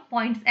 degree from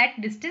points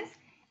at distance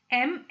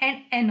M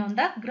and N on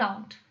the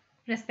ground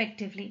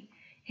respectively.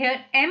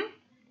 Here M,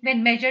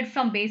 when measured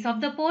from base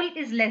of the pole,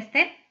 is less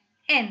than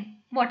N.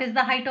 What is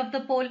the height of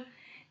the pole?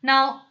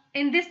 Now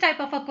in this type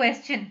of a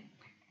question,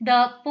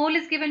 the pole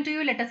is given to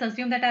you. Let us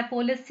assume that our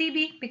pole is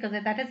CB because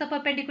that is the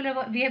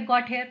perpendicular we have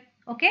got here.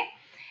 Okay.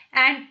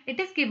 And it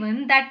is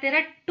given that there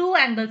are two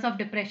angles of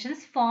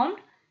depressions formed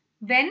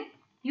when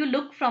you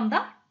look from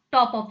the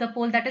top of the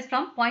pole, that is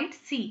from point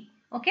C.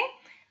 Okay.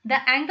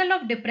 The angle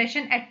of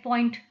depression at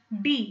point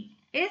D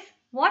is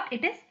what?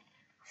 It is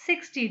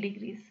 60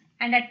 degrees.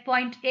 And at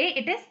point A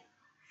it is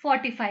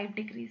 45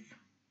 degrees.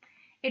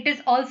 It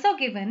is also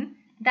given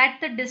that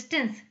the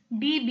distance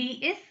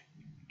DB is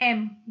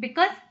M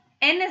because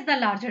N is the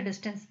larger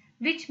distance,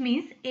 which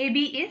means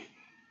AB is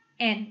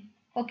N.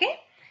 Okay.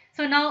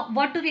 So now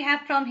what do we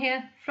have from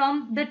here?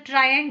 From the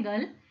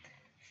triangle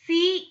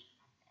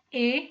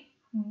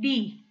CAB.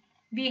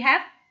 We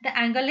have the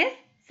angle is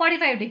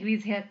 45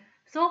 degrees here.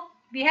 So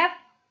we have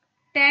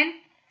tan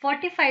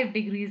 45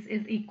 degrees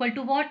is equal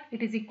to what?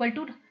 It is equal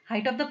to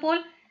height of the pole,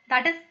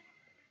 that is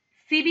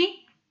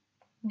CB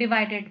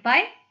divided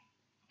by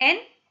N,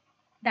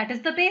 that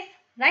is the base,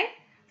 right?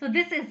 So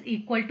this is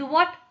equal to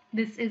what?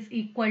 This is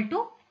equal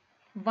to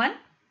 1,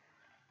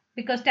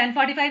 because tan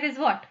 45 is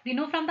what? We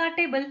know from the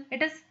table,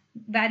 it is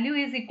value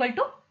is equal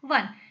to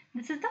 1.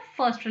 This is the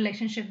first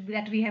relationship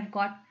that we have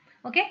got.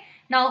 Okay.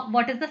 Now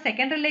what is the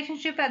second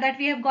relationship that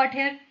we have got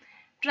here?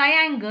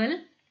 Triangle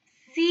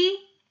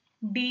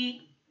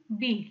CDB.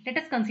 Let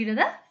us consider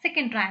the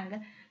second triangle.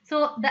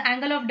 So the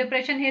angle of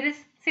depression here is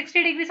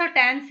 60 degrees, or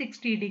tan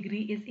 60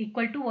 degree is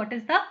equal to what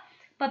is the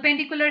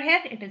perpendicular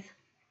here? It is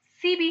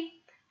CB,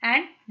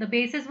 and the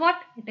base is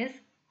what? It is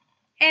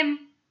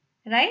M,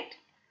 right?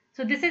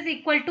 So this is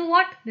equal to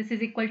what? This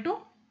is equal to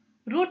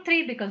root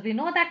 3, because we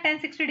know that tan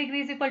 60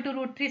 degree is equal to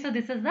root 3. So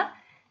this is the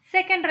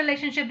second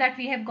relationship that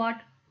we have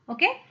got.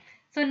 Okay.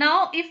 So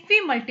now if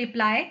we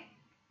multiply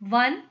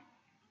 1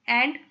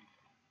 and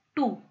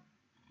 2,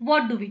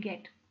 what do we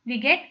get? We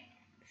get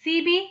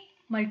CB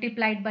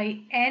multiplied by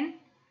N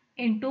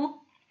into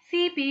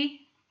CB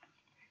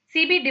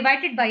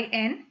divided by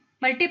N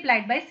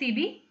multiplied by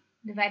CB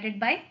divided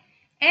by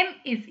M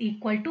is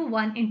equal to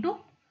 1 into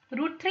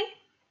root 3.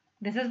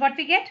 This is what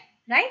we get,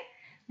 right?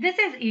 This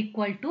is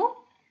equal to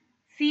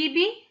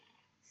CB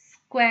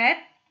square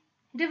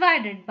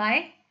divided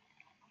by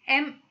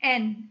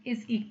MN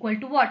is equal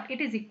to what?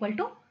 It is equal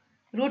to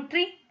root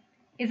 3,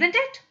 isn't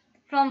it?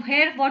 From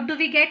here, what do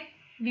we get?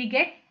 We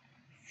get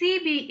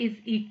CB is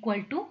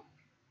equal to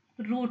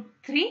root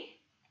 3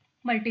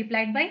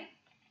 multiplied by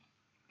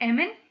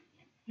MN,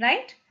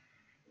 right?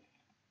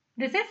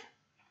 This is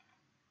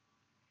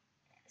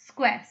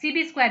square.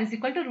 CB square is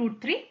equal to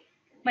root 3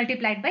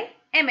 multiplied by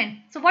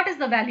MN. So what is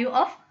the value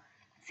of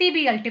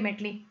CB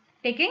ultimately?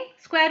 Taking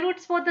square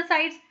roots both the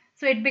sides.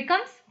 So it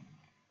becomes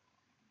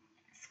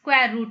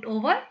square root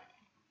over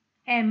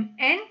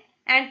MN,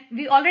 and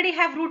we already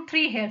have root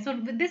 3 here. So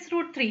with this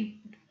root 3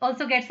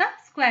 also gets a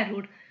square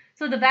root.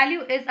 So the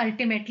value is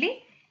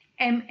ultimately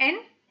MN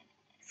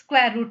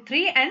square root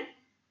 3 and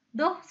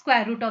the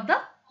square root of the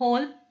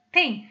whole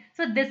thing.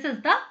 So this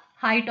is the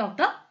height of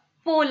the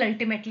pole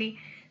ultimately.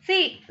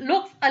 See,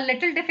 looks a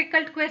little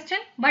difficult question,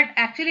 but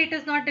actually it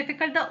is not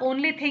difficult. The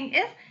only thing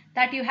is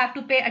that you have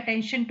to pay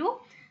attention to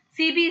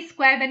CB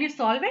square when you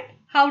solve it.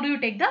 How do you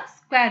take the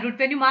square root?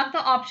 When you mark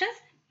the options,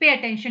 pay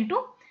attention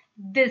to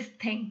this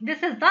thing.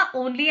 This is the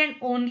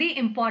only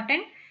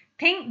important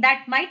thing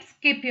that might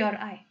skip your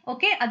eye.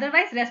 Okay.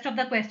 Otherwise, rest of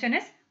the question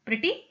is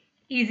pretty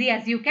easy,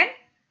 as you can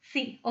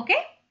see.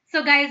 Okay.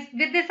 So guys,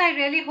 with this, I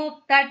really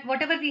hope that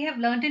whatever we have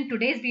learned in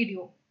today's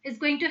video is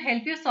going to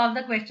help you solve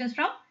the questions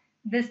from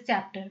this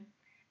chapter.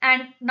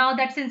 And now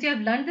that since you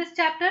have learned this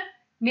chapter,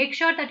 make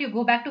sure that you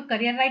go back to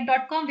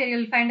careerright.com, where you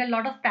will find a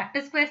lot of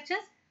practice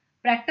questions.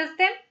 Practice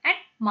them and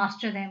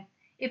master them.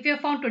 If you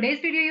have found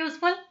today's video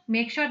useful,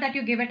 make sure that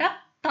you give it a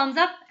thumbs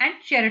up and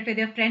share it with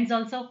your friends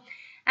also.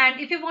 And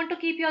if you want to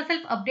keep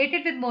yourself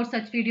updated with more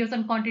such videos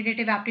on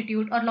quantitative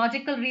aptitude or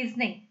logical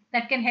reasoning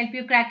that can help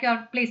you crack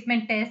your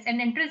placement tests and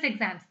entrance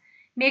exams,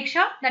 make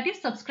sure that you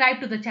subscribe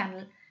to the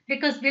channel,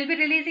 because we'll be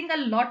releasing a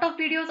lot of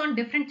videos on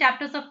different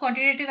chapters of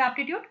quantitative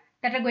aptitude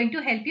that are going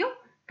to help you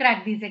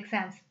crack these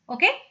exams.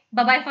 Okay,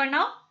 bye bye for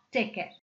now. Take care.